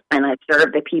 Mm-hmm. And I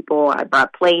served the people. I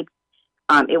brought plates.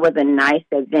 It was a nice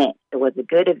event. It was a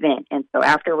good event. And so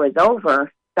after it was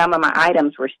over, some of my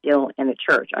items were still in the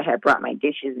church. I had brought my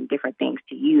dishes and different things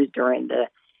to use during the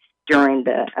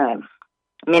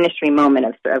ministry moment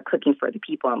of cooking for the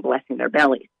people and blessing their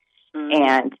bellies. Mm-hmm.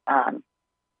 And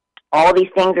all these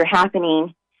things are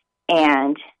happening,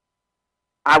 and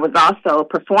I was also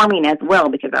performing as well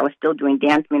because I was still doing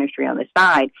dance ministry on the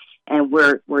side. And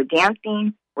we're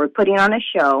dancing, we're putting on a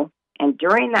show, and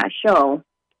during that show,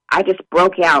 I just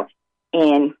broke out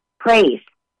in praise.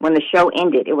 When the show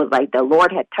ended, it was like the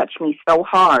Lord had touched me so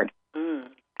hard. Mm.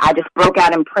 I just broke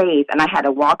out in praise, and I had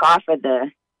to walk off of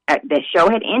the show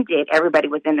had ended. Everybody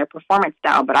was in their performance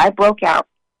style, but I broke out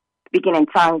speaking in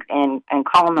tongues and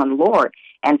calling on the Lord.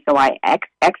 And so I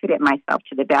exited myself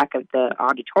to the back of the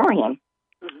auditorium,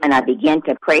 Mm-hmm. and I began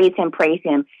to praise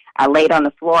him. I laid on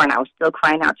the floor, and I was still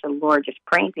crying out to the Lord, just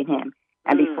praising him.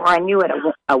 And before I knew it,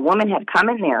 a woman had come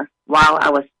in there while I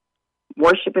was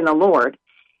worshiping the Lord,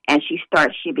 and she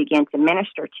began to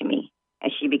minister to me,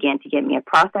 and she began to give me a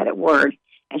prophetic word,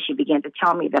 and she began to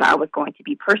tell me that I was going to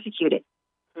be persecuted.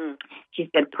 Mm. She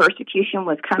said persecution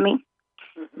was coming,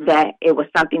 Mm-hmm. that it was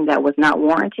something that was not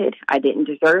warranted. I didn't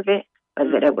deserve it,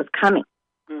 but that it was coming,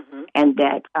 Mm-hmm. and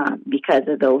that because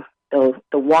of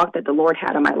the walk that the Lord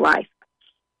had in my life,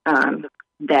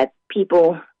 that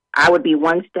people, I would be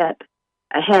one step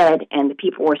ahead, and the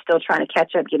people were still trying to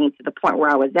catch up, getting to the point where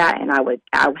I was at, and I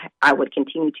would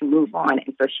continue to move on.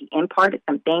 And so she imparted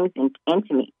some things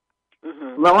into me.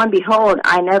 Mm-hmm. Lo and behold,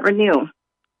 I never knew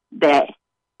that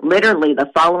literally the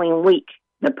following week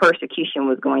the persecution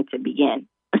was going to begin.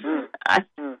 Mm-hmm.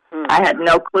 I had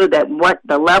no clue that what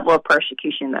the level of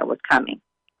persecution that was coming.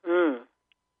 Mm.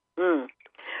 Mm.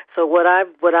 So what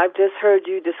I've just heard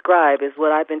you describe is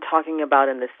what I've been talking about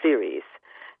in the series,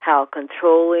 how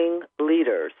controlling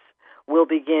leaders will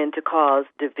begin to cause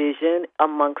division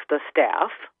amongst the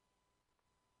staff,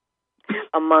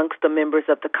 amongst the members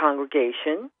of the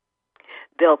congregation.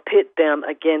 They'll pit them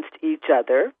against each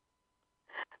other.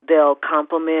 They'll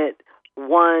compliment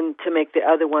one to make the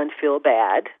other one feel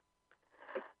bad.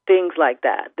 Things like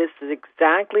that. This is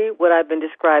exactly what I've been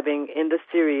describing in the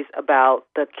series about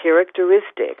the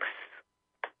characteristics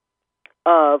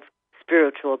of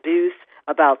spiritual abuse,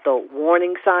 about the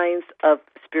warning signs of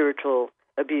spiritual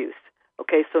abuse.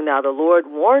 Okay, so now the Lord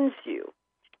warns you.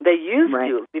 They used Right.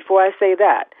 you. Before I say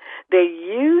that, they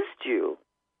used you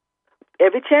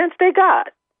every chance they got.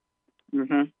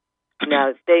 Mm-hmm.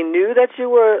 Now, they knew that you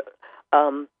were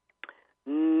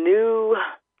new,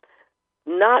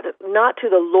 not to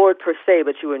the Lord per se,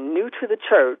 but you were new to the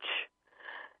church,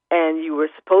 and you were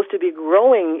supposed to be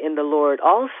growing in the Lord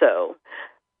also.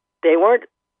 They weren't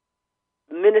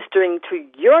ministering to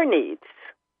your needs,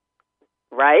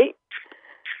 right?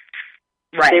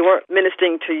 Right. They weren't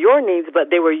ministering to your needs, but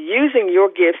they were using your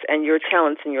gifts and your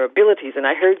talents and your abilities. And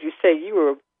I heard you say you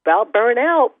were about burnt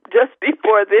out just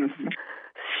before this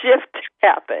shift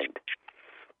happened.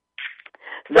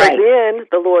 So Right. then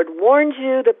the Lord warns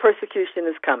you that persecution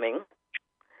is coming.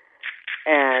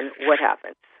 And what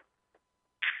happens?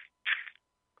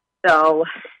 So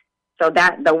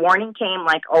that the warning came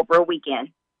like over a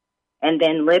weekend, and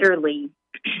then literally,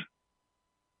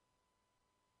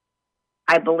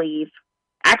 I believe.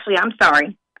 Actually, I'm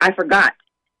sorry, I forgot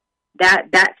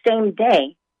that same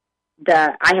day,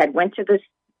 I had went to the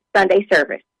Sunday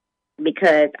service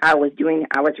because I was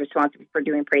responsible for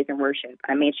doing praise and worship.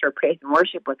 I made sure praise and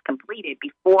worship was completed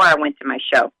before I went to my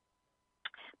show.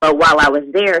 But while I was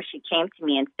there, she came to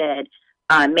me and said,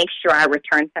 make sure I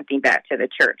return something back to the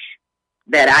church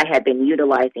that I had been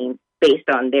utilizing based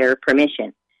on their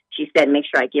permission. She said, make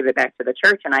sure I give it back to the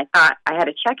church. And I thought, I had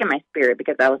a check in my spirit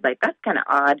because I was like, that's kind of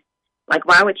odd. Like,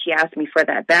 why would she ask me for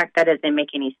that back? That doesn't make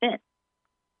any sense.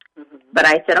 Mm-hmm. But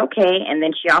I said, okay. And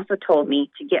then she also told me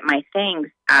to get my things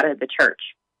out of the church.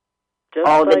 Just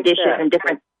all the like dishes that. and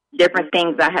different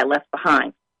things I had left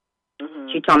behind. Mm-hmm.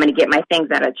 She told me to get my things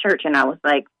out of church. And I was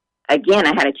like, again,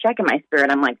 I had a check in my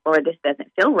spirit. I'm like, Lord, this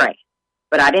doesn't feel right.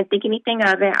 But I didn't think anything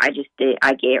of it. I just did.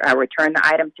 I returned the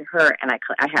item to her, and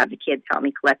I had the kids help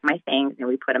me collect my things, and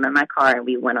we put them in my car, and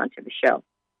we went on to the show.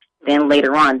 Then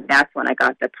later on, that's when I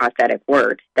got the prophetic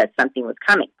word that something was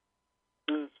coming.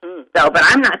 Mm-hmm. So, but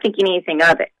I'm not thinking anything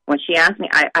of it. When she asked me,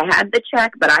 I had the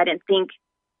check, but I didn't think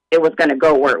it was going to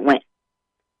go where it went.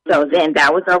 So then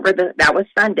that was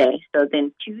Sunday. So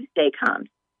then Tuesday comes,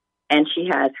 and she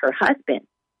has her husband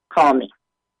call me.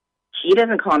 She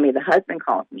doesn't call me. The husband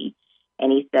calls me,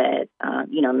 and he says,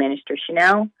 Minister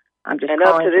Chanel, I'm just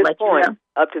calling to let you know.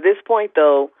 Up to this point,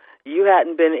 though, you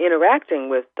hadn't been interacting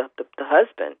with the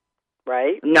husband,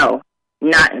 right? No,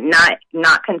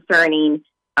 not concerning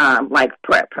like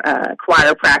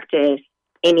choir practice,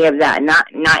 any of that. Not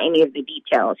any of the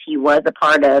details. He was a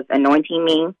part of anointing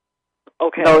me.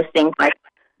 Okay. Those things like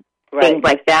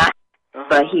that.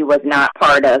 But he was not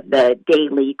part of the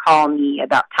daily call me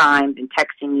about times and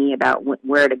texting me about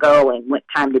where to go and what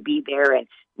time to be there and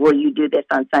will you do this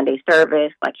on Sunday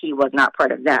service? Like, he was not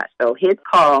part of that. So his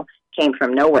call came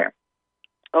from nowhere.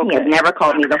 Okay. He has never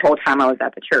called me the whole time I was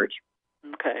at the church.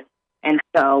 Okay. And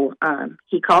so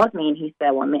he called me and he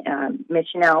said, well, Miss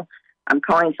Chanel, I'm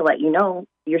calling to let you know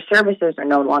your services are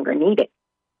no longer needed.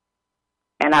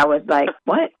 And I was like,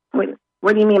 what?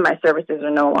 What do you mean my services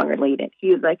are no longer needed? He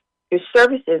was like, your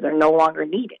services are no longer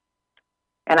needed.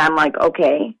 And I'm like,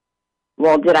 okay,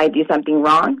 well, did I do something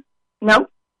wrong? No.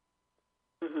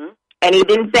 Mm-hmm. And he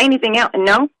didn't say anything else.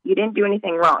 No, you didn't do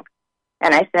anything wrong.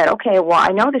 And I said, okay, well, I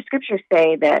know the scriptures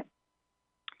say that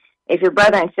if your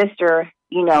brother and sister,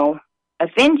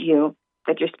 offend you,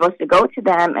 that you're supposed to go to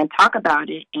them and talk about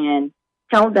it and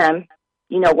tell them,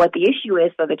 what the issue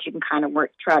is so that you can kind of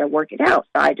try to work it out.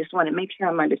 So I just want to make sure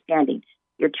I'm understanding.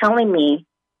 You're telling me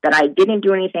that I didn't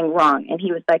do anything wrong. And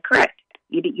he was like, correct.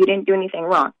 You didn't do anything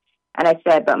wrong. And I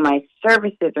said, but my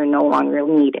services are no longer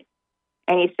needed.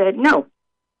 And he said, no.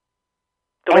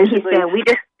 So and he said,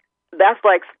 that's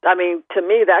like, to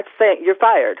me, that's saying you're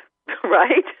fired,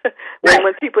 right?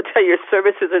 When people tell your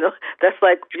services are, that's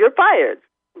like, you're fired,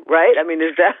 right?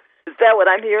 Is that what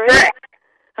I'm hearing? Correct.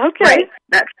 Okay.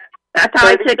 Right. That's how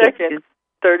I took it.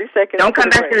 30 seconds. Don't come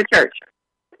back to the church.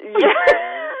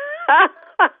 Yeah.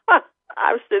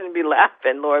 I shouldn't be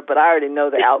laughing, Lord, but I already know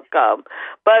the outcome.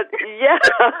 But, yeah.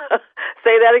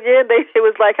 Say that again. It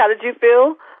was like, how did you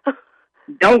feel?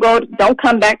 Don't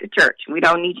come back to church. We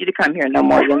don't need you to come here no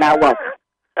more. You're not welcome.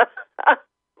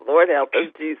 Lord help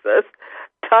us, Jesus.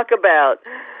 Talk about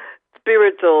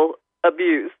spiritual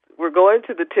abuse. We're going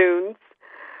to the tunes.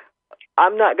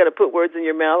 I'm not going to put words in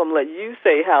your mouth. I'm going to let you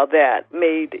say how that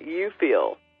made you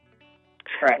feel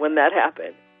when that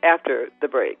happened after the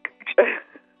break.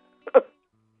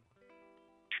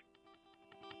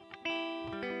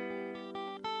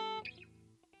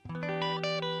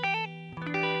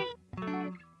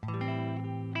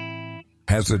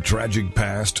 Has a tragic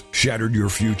past shattered your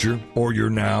future or your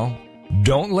now?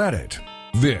 Don't let it.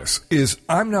 This is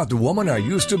I'm Not the Woman I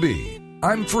Used to Be.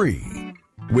 I'm Free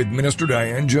with Minister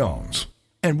Diane Jones.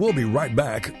 And we'll be right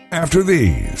back after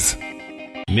these.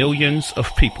 Millions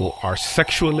of people are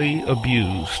sexually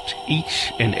abused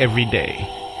each and every day,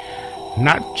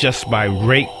 not just by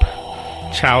rape,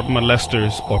 child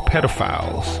molesters, or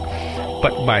pedophiles,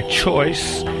 but by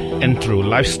choice and through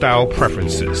lifestyle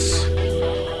preferences.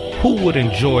 Who would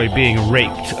enjoy being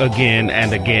raped again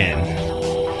and again?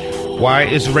 Why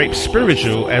is rape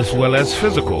spiritual as well as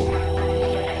physical?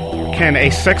 Can a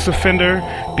sex offender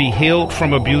be healed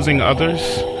from abusing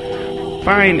others?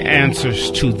 Find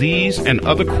answers to these and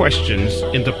other questions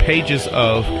in the pages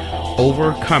of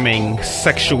Overcoming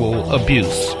Sexual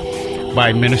Abuse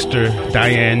by Minister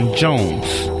Diane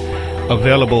Jones.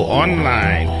 Available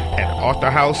online at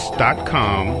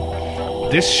authorhouse.com,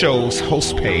 this show's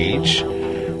host page,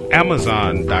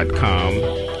 Amazon.com,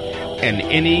 and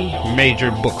any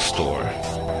major bookstore.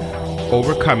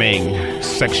 Overcoming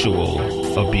Sexual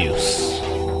Abuse.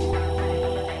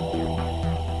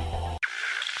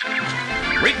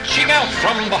 Reaching out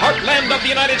from the heartland of the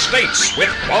United States with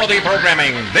quality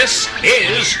programming, this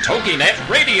is TogiNet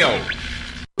Radio.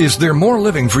 Is there more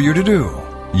living for you to do?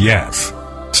 Yes.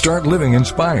 Start living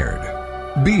inspired.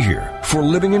 Be here for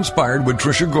Living Inspired with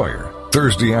Tricia Goyer.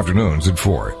 Thursday afternoons at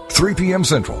 3 p.m.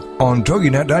 Central on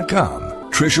TogiNet.com.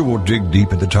 Tricia will dig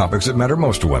deep into topics that matter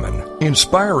most to women,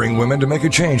 inspiring women to make a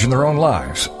change in their own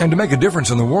lives and to make a difference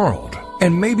in the world,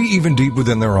 and maybe even deep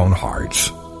within their own hearts.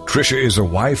 Tricia is a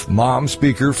wife, mom,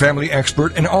 speaker, family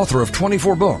expert, and author of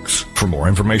 24 books. For more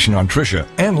information on Tricia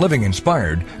and Living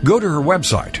Inspired, go to her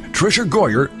website, Tricia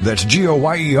Goyer, that's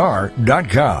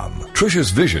GOYER.com.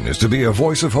 Tricia's vision is to be a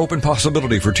voice of hope and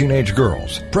possibility for teenage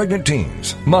girls, pregnant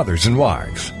teens, mothers, and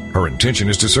wives. Her intention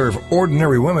is to serve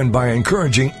ordinary women by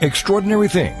encouraging extraordinary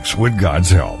things with God's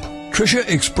help. Tricia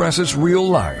expresses real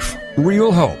life,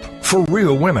 real hope for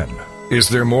real women. Is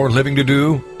there more living to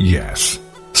do? Yes.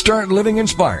 Start Living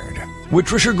Inspired with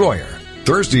Tricia Goyer.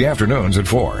 Thursday afternoons at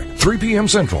 3 p.m.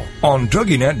 Central on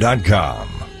TogiNet.com.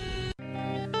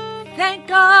 Thank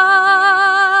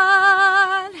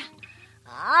God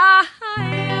I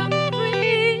am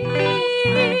free.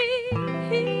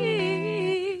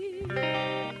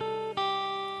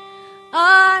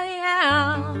 I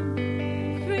am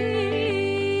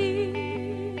free.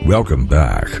 Welcome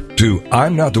back to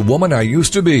I'm Not the Woman I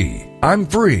Used to Be. I'm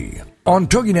Free on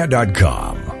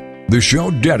TogiNet.com, the show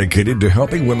dedicated to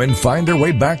helping women find their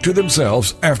way back to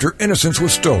themselves after innocence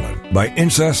was stolen by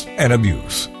incest and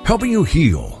abuse. Helping you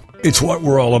heal. It's what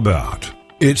we're all about.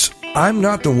 It's I'm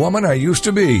Not the Woman I Used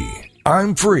to Be.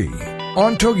 I'm Free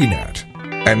on TogiNet.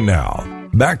 And now,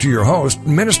 back to your host,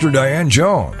 Minister Diane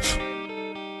Jones.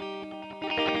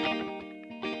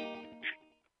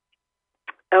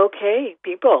 Okay,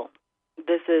 people,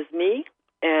 this is me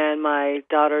and my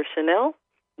daughter Chanel.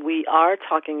 We are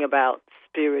talking about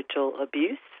spiritual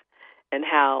abuse and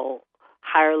how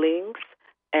hirelings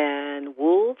and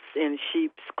wolves in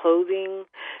sheep's clothing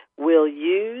will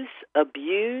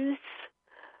abuse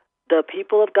the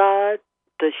people of God,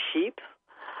 the sheep,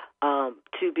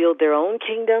 to build their own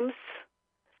kingdoms,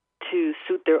 to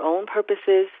suit their own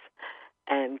purposes,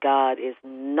 and God is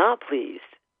not pleased.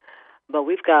 But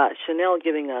we've got Chanel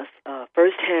giving us a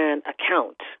first-hand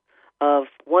account of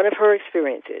one of her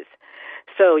experiences.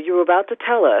 So you were about to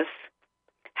tell us,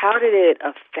 how did it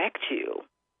affect you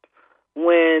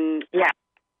when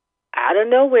out of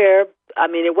nowhere, I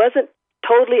mean, it wasn't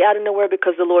totally out of nowhere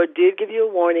because the Lord did give you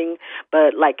a warning,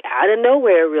 but like out of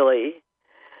nowhere, really,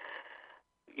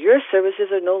 your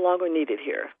services are no longer needed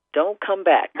here. Don't come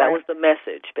back. That was the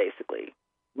message, basically.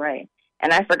 Right.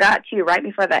 And I forgot, too, right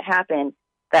before that happened,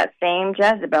 that same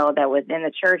Jezebel that was in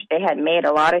the church, they had made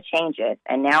a lot of changes,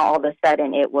 and now all of a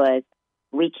sudden it was,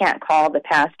 we can't call the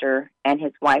pastor and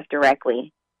his wife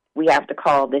directly. We have to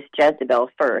call this Jezebel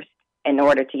first in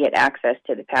order to get access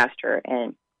to the pastor,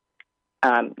 and,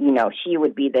 she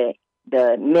would be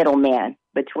the middleman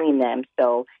between them.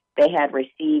 So they had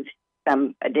received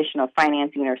some additional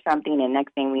financing or something, and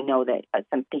next thing we know that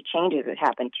some changes had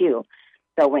happened, too.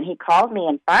 So when he called me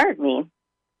and fired me,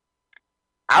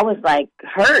 I was like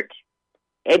hurt.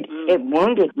 It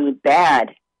wounded me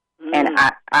bad, and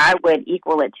I would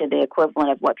equal it to the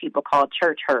equivalent of what people call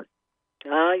church hurt.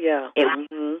 Yeah.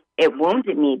 It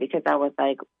wounded me because I was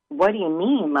like, "What do you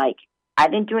mean? Like I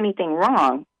didn't do anything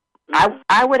wrong."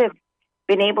 I would have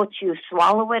been able to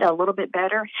swallow it a little bit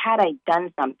better had I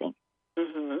done something.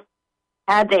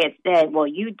 Had they had said, "Well,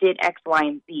 you did X, Y,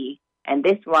 and Z, and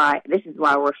this is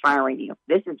why we're firing you.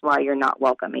 This is why you're not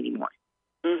welcome anymore."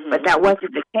 But that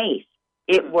wasn't the case.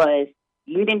 It was,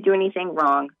 you didn't do anything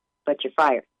wrong, but you're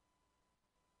fired.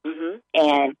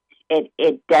 And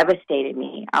it devastated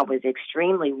me. I was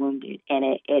extremely wounded,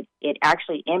 and it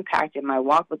actually impacted my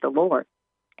walk with the Lord.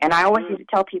 And I always used to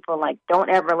tell people, like,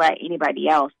 don't ever let anybody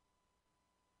else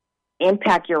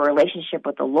impact your relationship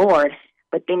with the Lord,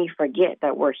 but then you forget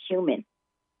that we're human.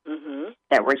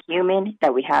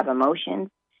 That we have emotions.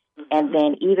 And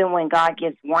then even when God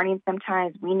gives warning,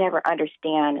 sometimes we never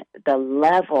understand the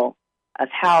level of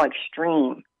how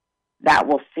extreme that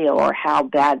will feel or how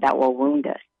bad that will wound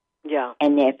us. Yeah.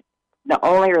 And if the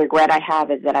only regret I have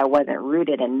is that I wasn't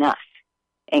rooted enough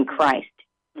in Christ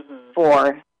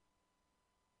for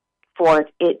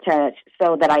it to,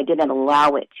 so that I didn't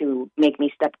allow it to make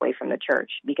me step away from the church,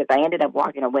 because I ended up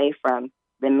walking away from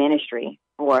the ministry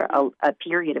for a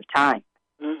period of time.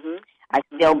 I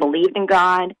still believed in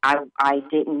God. I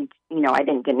didn't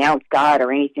denounce God or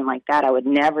anything like that. I would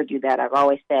never do that. I've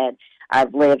always said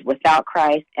I've lived without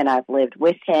Christ and I've lived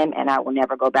with Him, and I will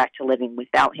never go back to living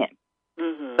without Him.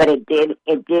 But it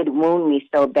did wound me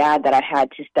so bad that I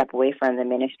had to step away from the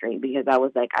ministry, because I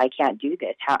was like, I can't do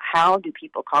this. How do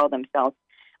people call themselves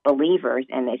believers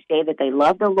and they say that they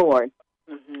love the Lord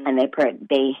and they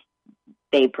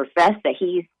profess that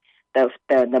He's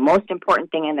the most important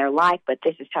thing in their life, but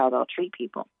this is how they'll treat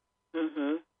people.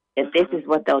 If this is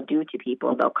what they'll do to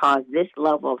people, they'll cause this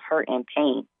level of hurt and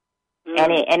pain.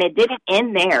 And it didn't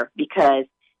end there, because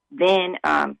then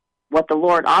what the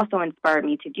Lord also inspired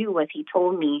me to do was He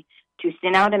told me to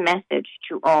send out a message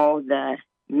to all the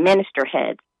minister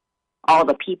heads, all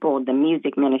the people, the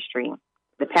music ministry,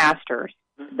 the pastors,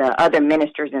 the other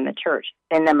ministers in the church.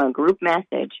 Send them a group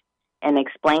message and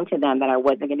explain to them that I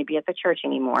wasn't going to be at the church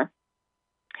anymore,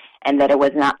 and that it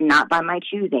was not by my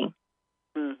choosing,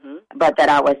 but that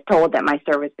I was told that my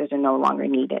services are no longer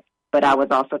needed. But I was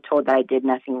also told that I did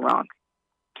nothing wrong.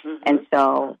 And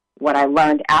so what I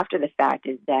learned after the fact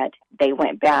is that they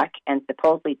went back and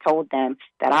supposedly told them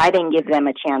that I didn't give them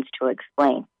a chance to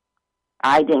explain.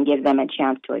 I didn't give them a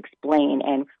chance to explain,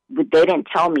 and they didn't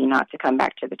tell me not to come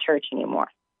back to the church anymore.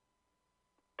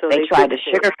 So they tried to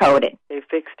sugarcoat it. They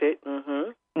fixed it.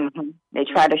 They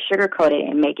tried to sugarcoat it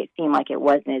and make it seem like it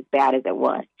wasn't as bad as it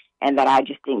was, and that I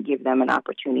just didn't give them an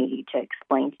opportunity to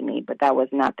explain to me. But that was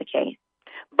not the case.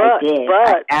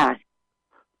 I asked.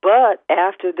 But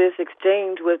after this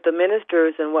exchange with the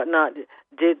ministers and whatnot,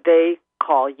 did they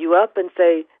call you up and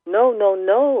say,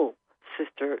 no,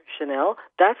 Sister Chanel,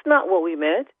 that's not what we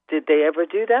meant. Did they ever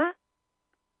do that?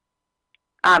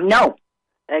 No.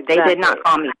 Exactly. They did not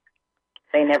call me.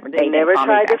 They never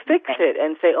tried to fix it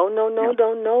and say, oh,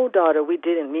 no, daughter, we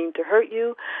didn't mean to hurt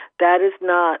you. That is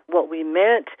not what we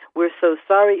meant. We're so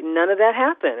sorry. None of that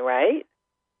happened, right?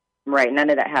 Right, none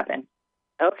of that happened.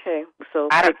 Okay, so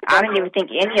I don't even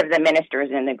think any of the ministers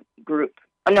in the group.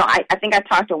 Oh, no, I think I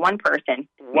talked to one person,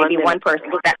 maybe one person.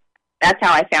 That's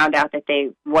how I found out that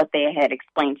what they had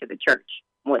explained to the church.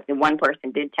 What the one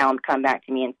person did tell them to come back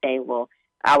to me and say, well,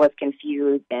 I was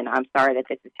confused, and I'm sorry that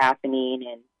this is happening,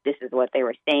 and this is what they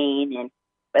were saying.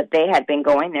 But they had been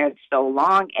going there so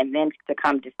long, and then to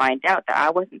come to find out that I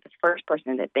wasn't the first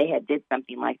person that they had did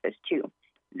something like this to.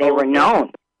 They were known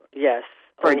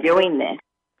for doing this.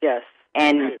 Yes.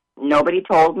 And nobody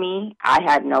told me. I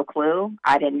had no clue.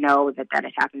 I didn't know that had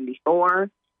happened before.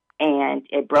 And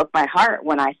it broke my heart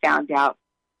when I found out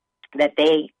that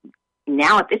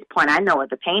now at this point, I know what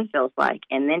the pain feels like.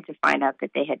 And then to find out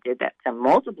that they had did that to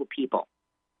multiple people.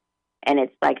 And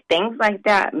it's like things like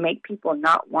that make people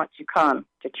not want to come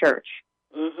to church.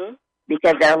 Mm-hmm.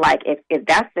 Because they're like, if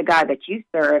that's the God that you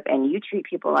serve and you treat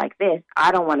people like this,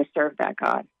 I don't want to serve that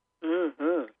God. Mm-hmm.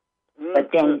 Mm-hmm. But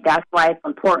then that's why it's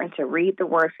important to read the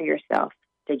Word for yourself,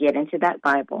 to get into that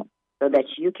Bible so that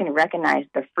you can recognize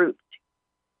the fruit,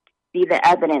 see the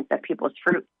evidence of people's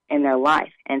fruit in their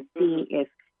life, and see if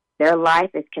their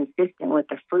life is consistent with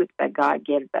the fruits that God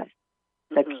gives us,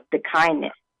 the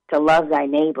kindness, to love thy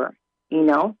neighbor,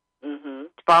 to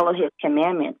follow his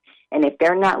commandments. And if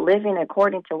they're not living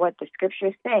according to what the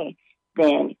scriptures say,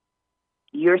 then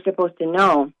you're supposed to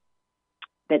know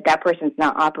that person's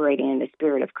not operating in the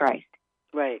spirit of Christ.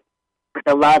 Right.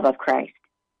 The love of Christ,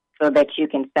 so that you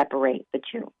can separate the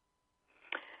two.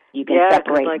 You can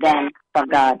separate them from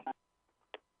God.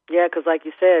 Yeah, because like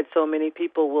you said, so many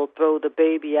people will throw the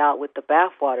baby out with the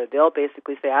bathwater. They'll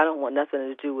basically say, I don't want nothing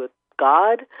to do with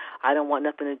God. I don't want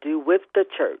nothing to do with the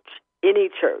church, any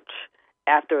church,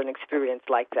 after an experience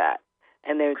like that.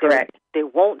 And they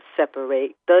won't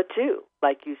separate the two,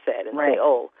 like you said, and say,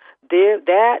 oh,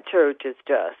 that church is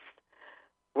just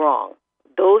wrong.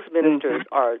 Those ministers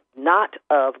are not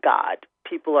of God.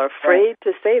 People are afraid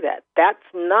to say that. That's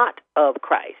not of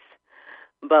Christ.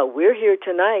 But we're here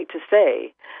tonight to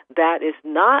say that is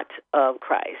not of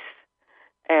Christ.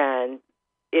 And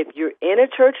if you're in a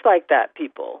church like that,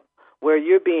 people, where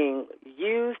you're being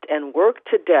used and worked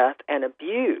to death and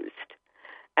abused,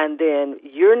 and then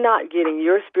you're not getting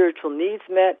your spiritual needs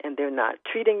met, and they're not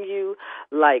treating you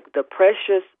like the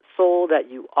precious soul that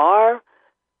you are,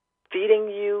 feeding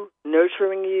you,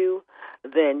 nurturing you,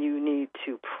 then you need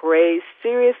to pray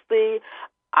seriously.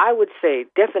 I would say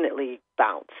definitely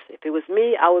bounce. If it was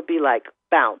me, I would be like,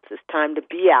 bounce. It's time to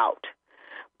be out.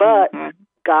 But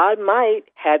God might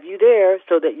have you there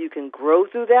so that you can grow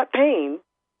through that pain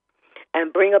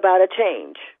and bring about a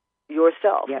change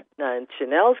yourself. Yep. Now, in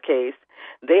Chanel's case,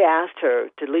 they asked her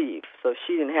to leave, so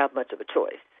she didn't have much of a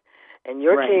choice. In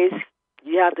your case,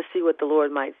 you have to see what the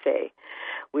Lord might say.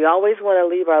 We always want to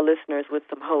leave our listeners with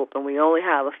some hope, and we only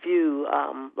have a few,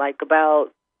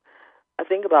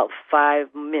 about 5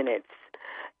 minutes.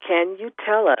 Can you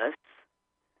tell us,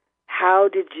 how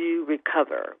did you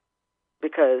recover?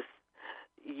 Because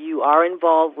you are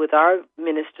involved with our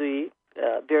ministry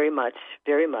very much,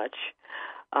 very much.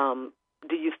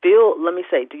 Do you feel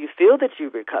that you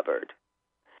recovered?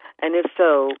 And if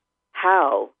so,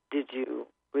 how did you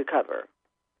recover?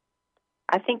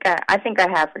 I think I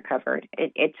have recovered.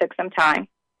 It took some time.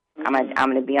 I'm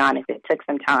going to be honest. It took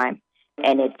some time,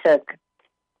 and it took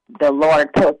the Lord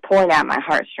pulling at my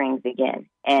heartstrings again,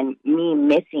 and me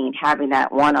missing having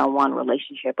that one-on-one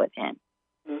relationship with Him.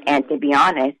 And to be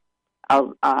honest,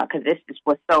 because this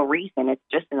was so recent, it's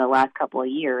just in the last couple of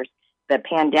years, the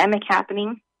pandemic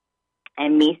happening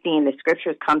and me seeing the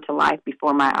scriptures come to life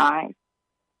before my eyes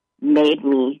made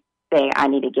me say, I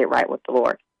need to get right with the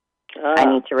Lord. I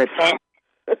need to repent.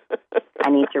 I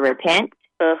need to repent,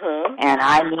 and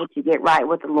I need to get right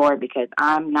with the Lord, because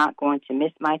I'm not going to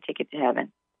miss my ticket to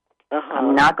heaven.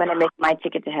 I'm not going to miss my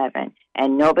ticket to heaven,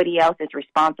 and nobody else is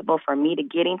responsible for me to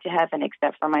getting to heaven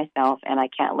except for myself, and I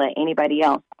can't let anybody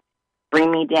else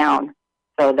bring me down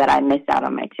so that I miss out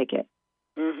on my ticket.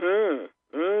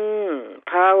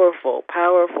 Powerful,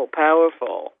 powerful,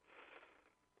 powerful.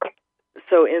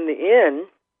 So in the end,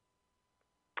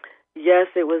 yes,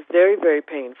 it was very, very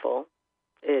painful.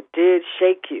 It did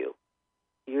shake you.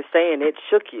 You're saying it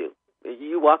shook you.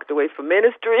 You walked away from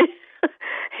ministry.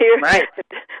 Here, right.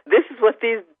 This is what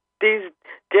these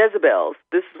Jezebels,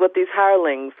 this is what these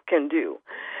hirelings can do.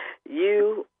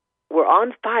 You were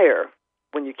on fire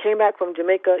when you came back from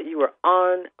Jamaica, you were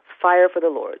on fire for the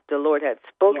Lord. The Lord had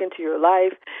spoken to your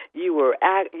life. You were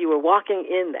walking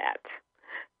in that.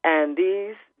 And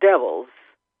these devils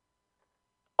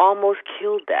almost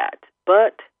killed that.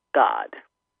 But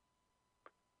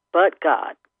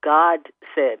God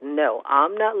said, no,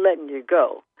 I'm not letting you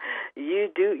go.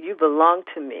 You belong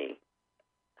to me.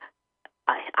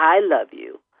 I love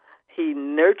you. He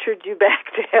nurtured you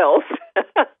back to health.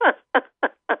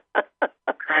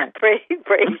 Praise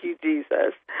you,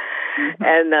 Jesus. Mm-hmm.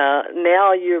 And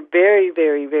now you're very,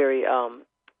 very, very,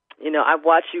 I've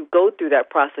watched you go through that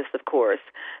process, of course,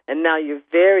 and now you're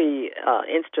very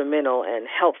instrumental and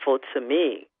helpful to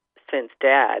me since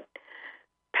Dad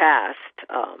passed.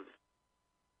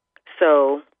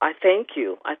 So I thank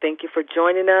you. I thank you for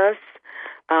joining us.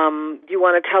 You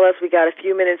want to tell us, we got a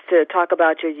few minutes to talk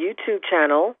about your YouTube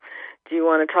channel. Do you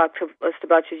want to talk to us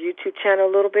about your YouTube channel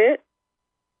a little bit?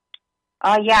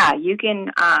 Yeah, you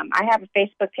can. I have a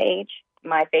Facebook page.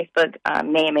 My Facebook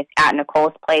name is at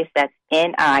Nicole's Place. That's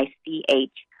NICHOLES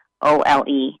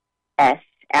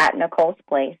at Nicole's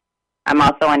Place. I'm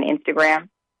also on Instagram.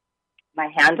 My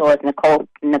handle is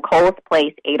Nicole's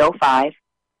Place 805.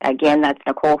 Again, that's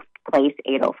Nicole's Place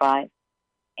 805.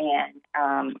 And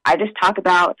I just talk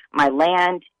about my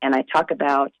land, and I talk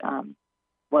about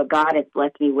what God has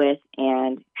blessed me with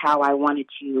and how I wanted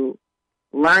to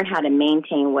learn how to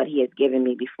maintain what He has given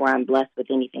me before I'm blessed with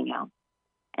anything else.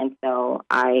 And so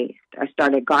I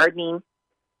started gardening,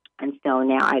 and so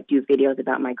now I do videos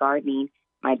about my gardening.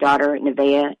 My daughter,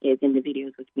 Nevaeh, is in the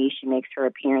videos with me. She makes her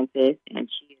appearances, and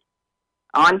she's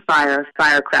on fire,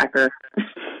 firecracker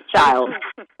child.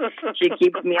 She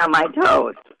keeps me on my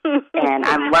toes, and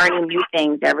I'm learning new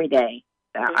things every day.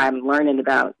 I'm learning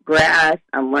about grass.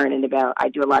 I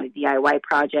do a lot of DIY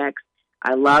projects.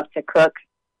 I love to cook.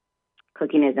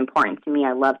 Cooking is important to me.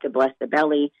 I love to bless the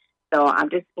belly. So I'm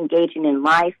just engaging in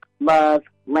life, love,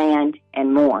 land,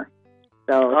 and more.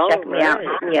 So check me out.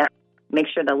 Hit me up. Make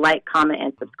sure to like, comment,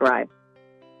 and subscribe.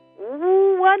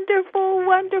 Ooh, wonderful,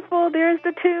 wonderful. There's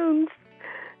the tunes.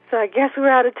 So I guess we're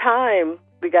out of time.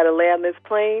 We got to land this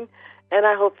plane, and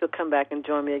I hope you'll come back and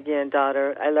join me again,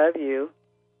 daughter. I love you.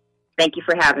 Thank you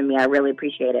for having me. I really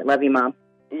appreciate it. Love you, Mom.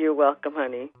 You're welcome,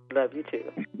 honey. Love you,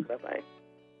 too. Bye-bye.